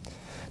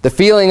 the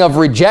feeling of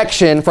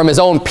rejection from his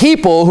own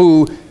people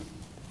who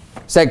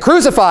said,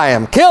 crucify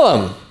him, kill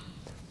him.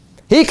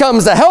 He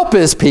comes to help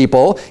his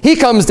people. He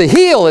comes to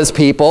heal his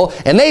people.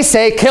 And they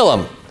say, kill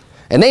him.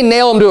 And they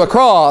nail him to a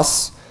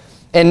cross.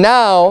 And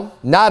now,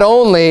 not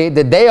only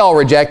did they all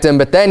reject him,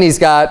 but then he's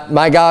got,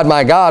 my God,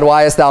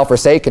 why hast thou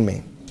forsaken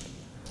me?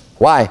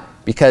 Why?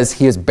 Because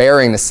he is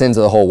bearing the sins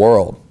of the whole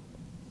world.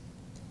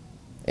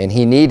 And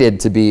he needed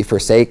to be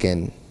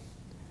forsaken,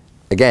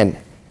 again,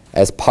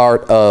 as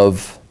part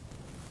of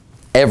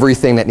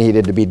everything that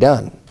needed to be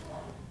done.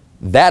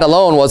 That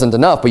alone wasn't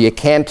enough, but you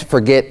can't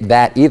forget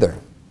that either.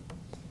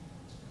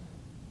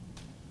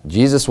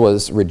 Jesus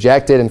was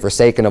rejected and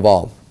forsaken of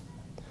all.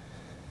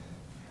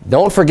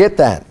 Don't forget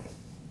that.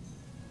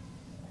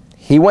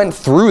 He went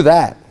through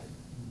that.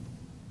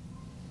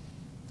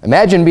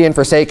 Imagine being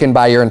forsaken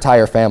by your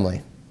entire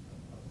family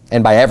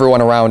and by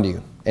everyone around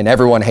you, and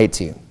everyone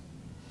hates you.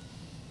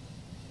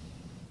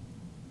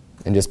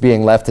 And just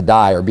being left to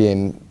die or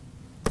being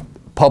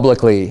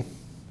publicly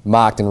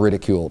mocked and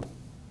ridiculed.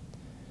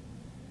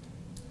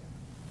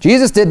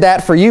 Jesus did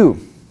that for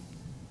you.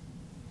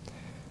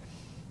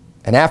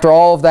 And after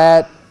all of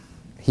that,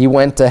 he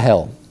went to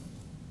hell.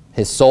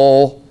 His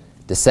soul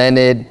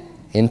descended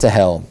into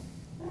hell.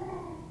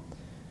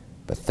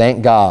 But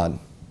thank God,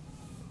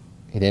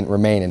 he didn't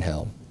remain in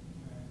hell.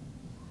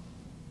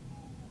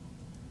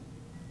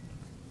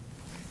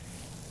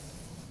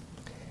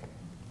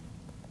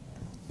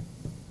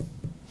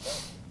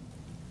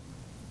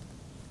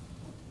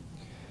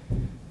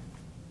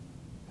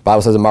 The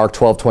Bible says in Mark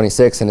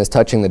 12:26, and as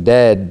touching the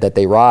dead, that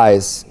they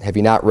rise, have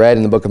you not read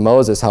in the book of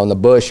Moses how in the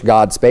bush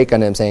God spake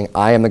unto him, saying,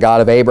 I am the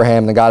God of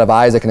Abraham, the God of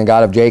Isaac, and the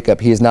God of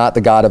Jacob. He is not the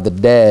God of the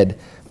dead,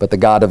 but the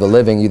God of the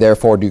living. You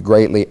therefore do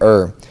greatly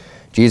err.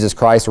 Jesus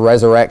Christ's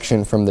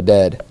resurrection from the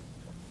dead.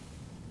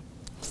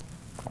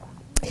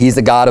 He's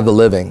the God of the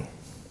living.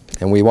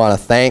 And we want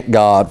to thank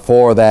God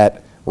for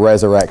that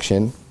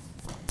resurrection.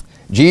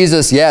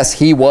 Jesus, yes,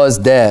 he was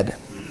dead.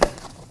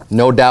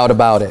 No doubt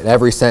about it, in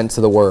every sense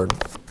of the word.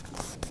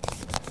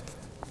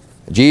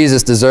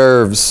 Jesus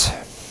deserves,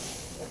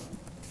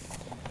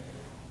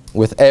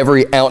 with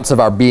every ounce of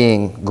our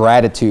being,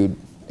 gratitude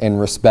and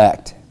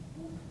respect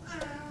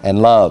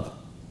and love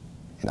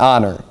and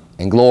honor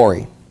and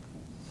glory.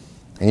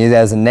 And he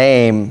has a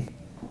name,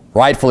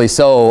 rightfully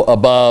so,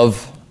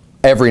 above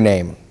every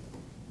name.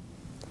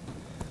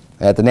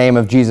 At the name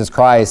of Jesus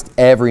Christ,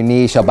 every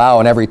knee shall bow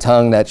and every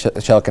tongue that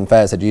shall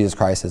confess that Jesus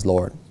Christ is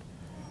Lord.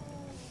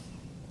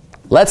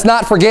 Let's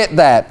not forget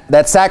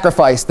that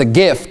sacrifice, the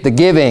gift, the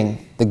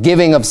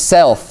giving of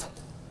self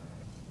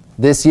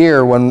this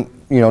year when,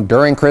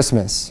 during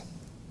Christmas.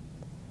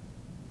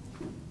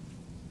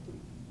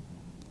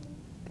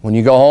 When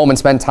you go home and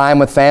spend time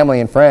with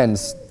family and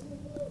friends,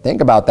 think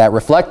about that,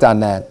 reflect on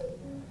that,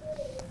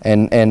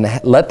 and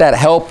let that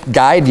help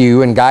guide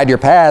you and guide your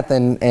path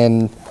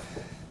and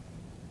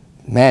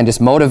man, just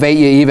motivate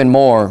you even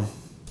more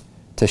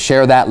to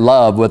share that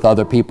love with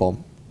other people.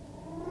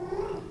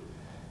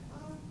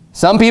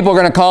 Some people are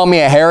going to call me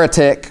a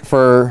heretic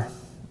for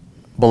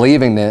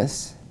believing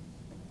this.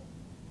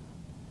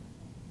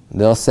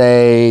 They'll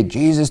say,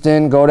 Jesus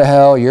didn't go to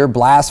hell, you're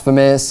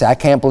blasphemous, I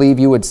can't believe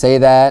you would say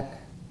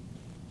that.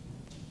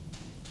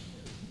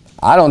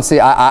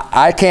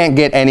 I can't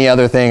get any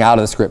other thing out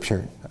of the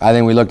Scripture. I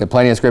think we looked at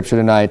plenty of Scripture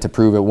tonight to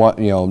prove it,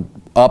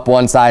 up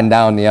one side and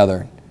down the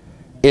other.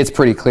 It's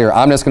pretty clear.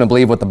 I'm just going to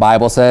believe what the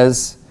Bible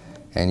says,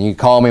 and you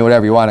call me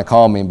whatever you want to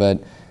call me,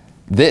 but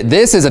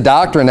this is a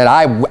doctrine that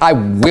I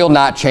will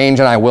not change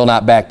and I will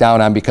not back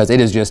down on because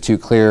it is just too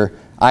clear.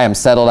 I am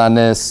settled on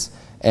this,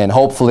 and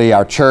hopefully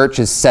our church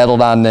is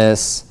settled on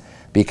this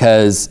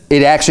because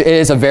it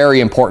is a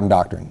very important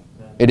doctrine.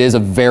 It is a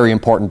very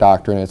important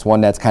doctrine. It's one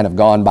that's kind of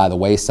gone by the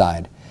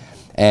wayside.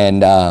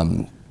 And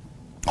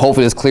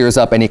hopefully this clears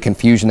up any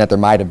confusion that there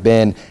might have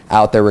been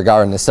out there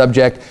regarding the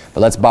subject. But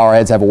let's bow our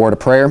heads, have a word of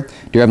prayer.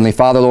 Dear Heavenly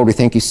Father, Lord, we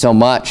thank you so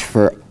much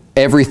for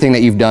everything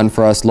that you've done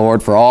for us,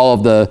 Lord, for all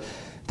of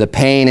the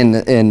pain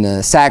and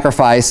the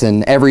sacrifice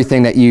and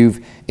everything that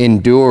you've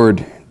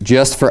endured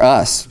just for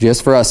us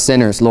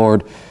sinners,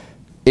 Lord.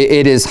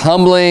 It is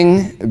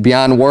humbling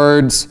beyond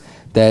words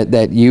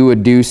that you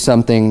would do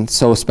something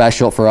so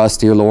special for us,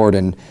 dear Lord.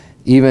 And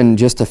even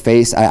just to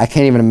face, I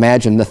can't even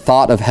imagine, the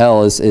thought of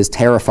hell is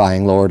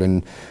terrifying, Lord.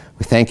 And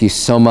we thank you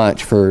so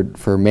much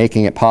for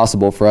making it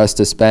possible for us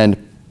to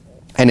spend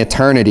an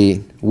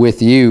eternity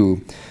with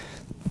you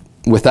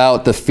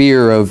without the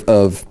fear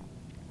of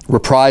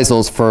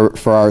reprisals for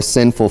our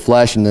sinful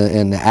flesh and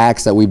the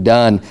acts that we've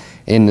done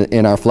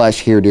in our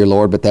flesh here, dear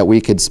Lord, but that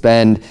we could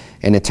spend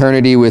an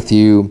eternity with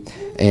you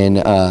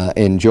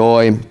in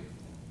joy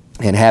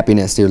and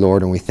happiness, dear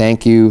Lord. And we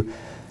thank you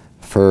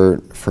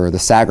for the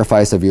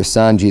sacrifice of your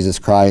Son, Jesus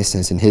Christ.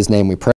 And it's in his name we pray.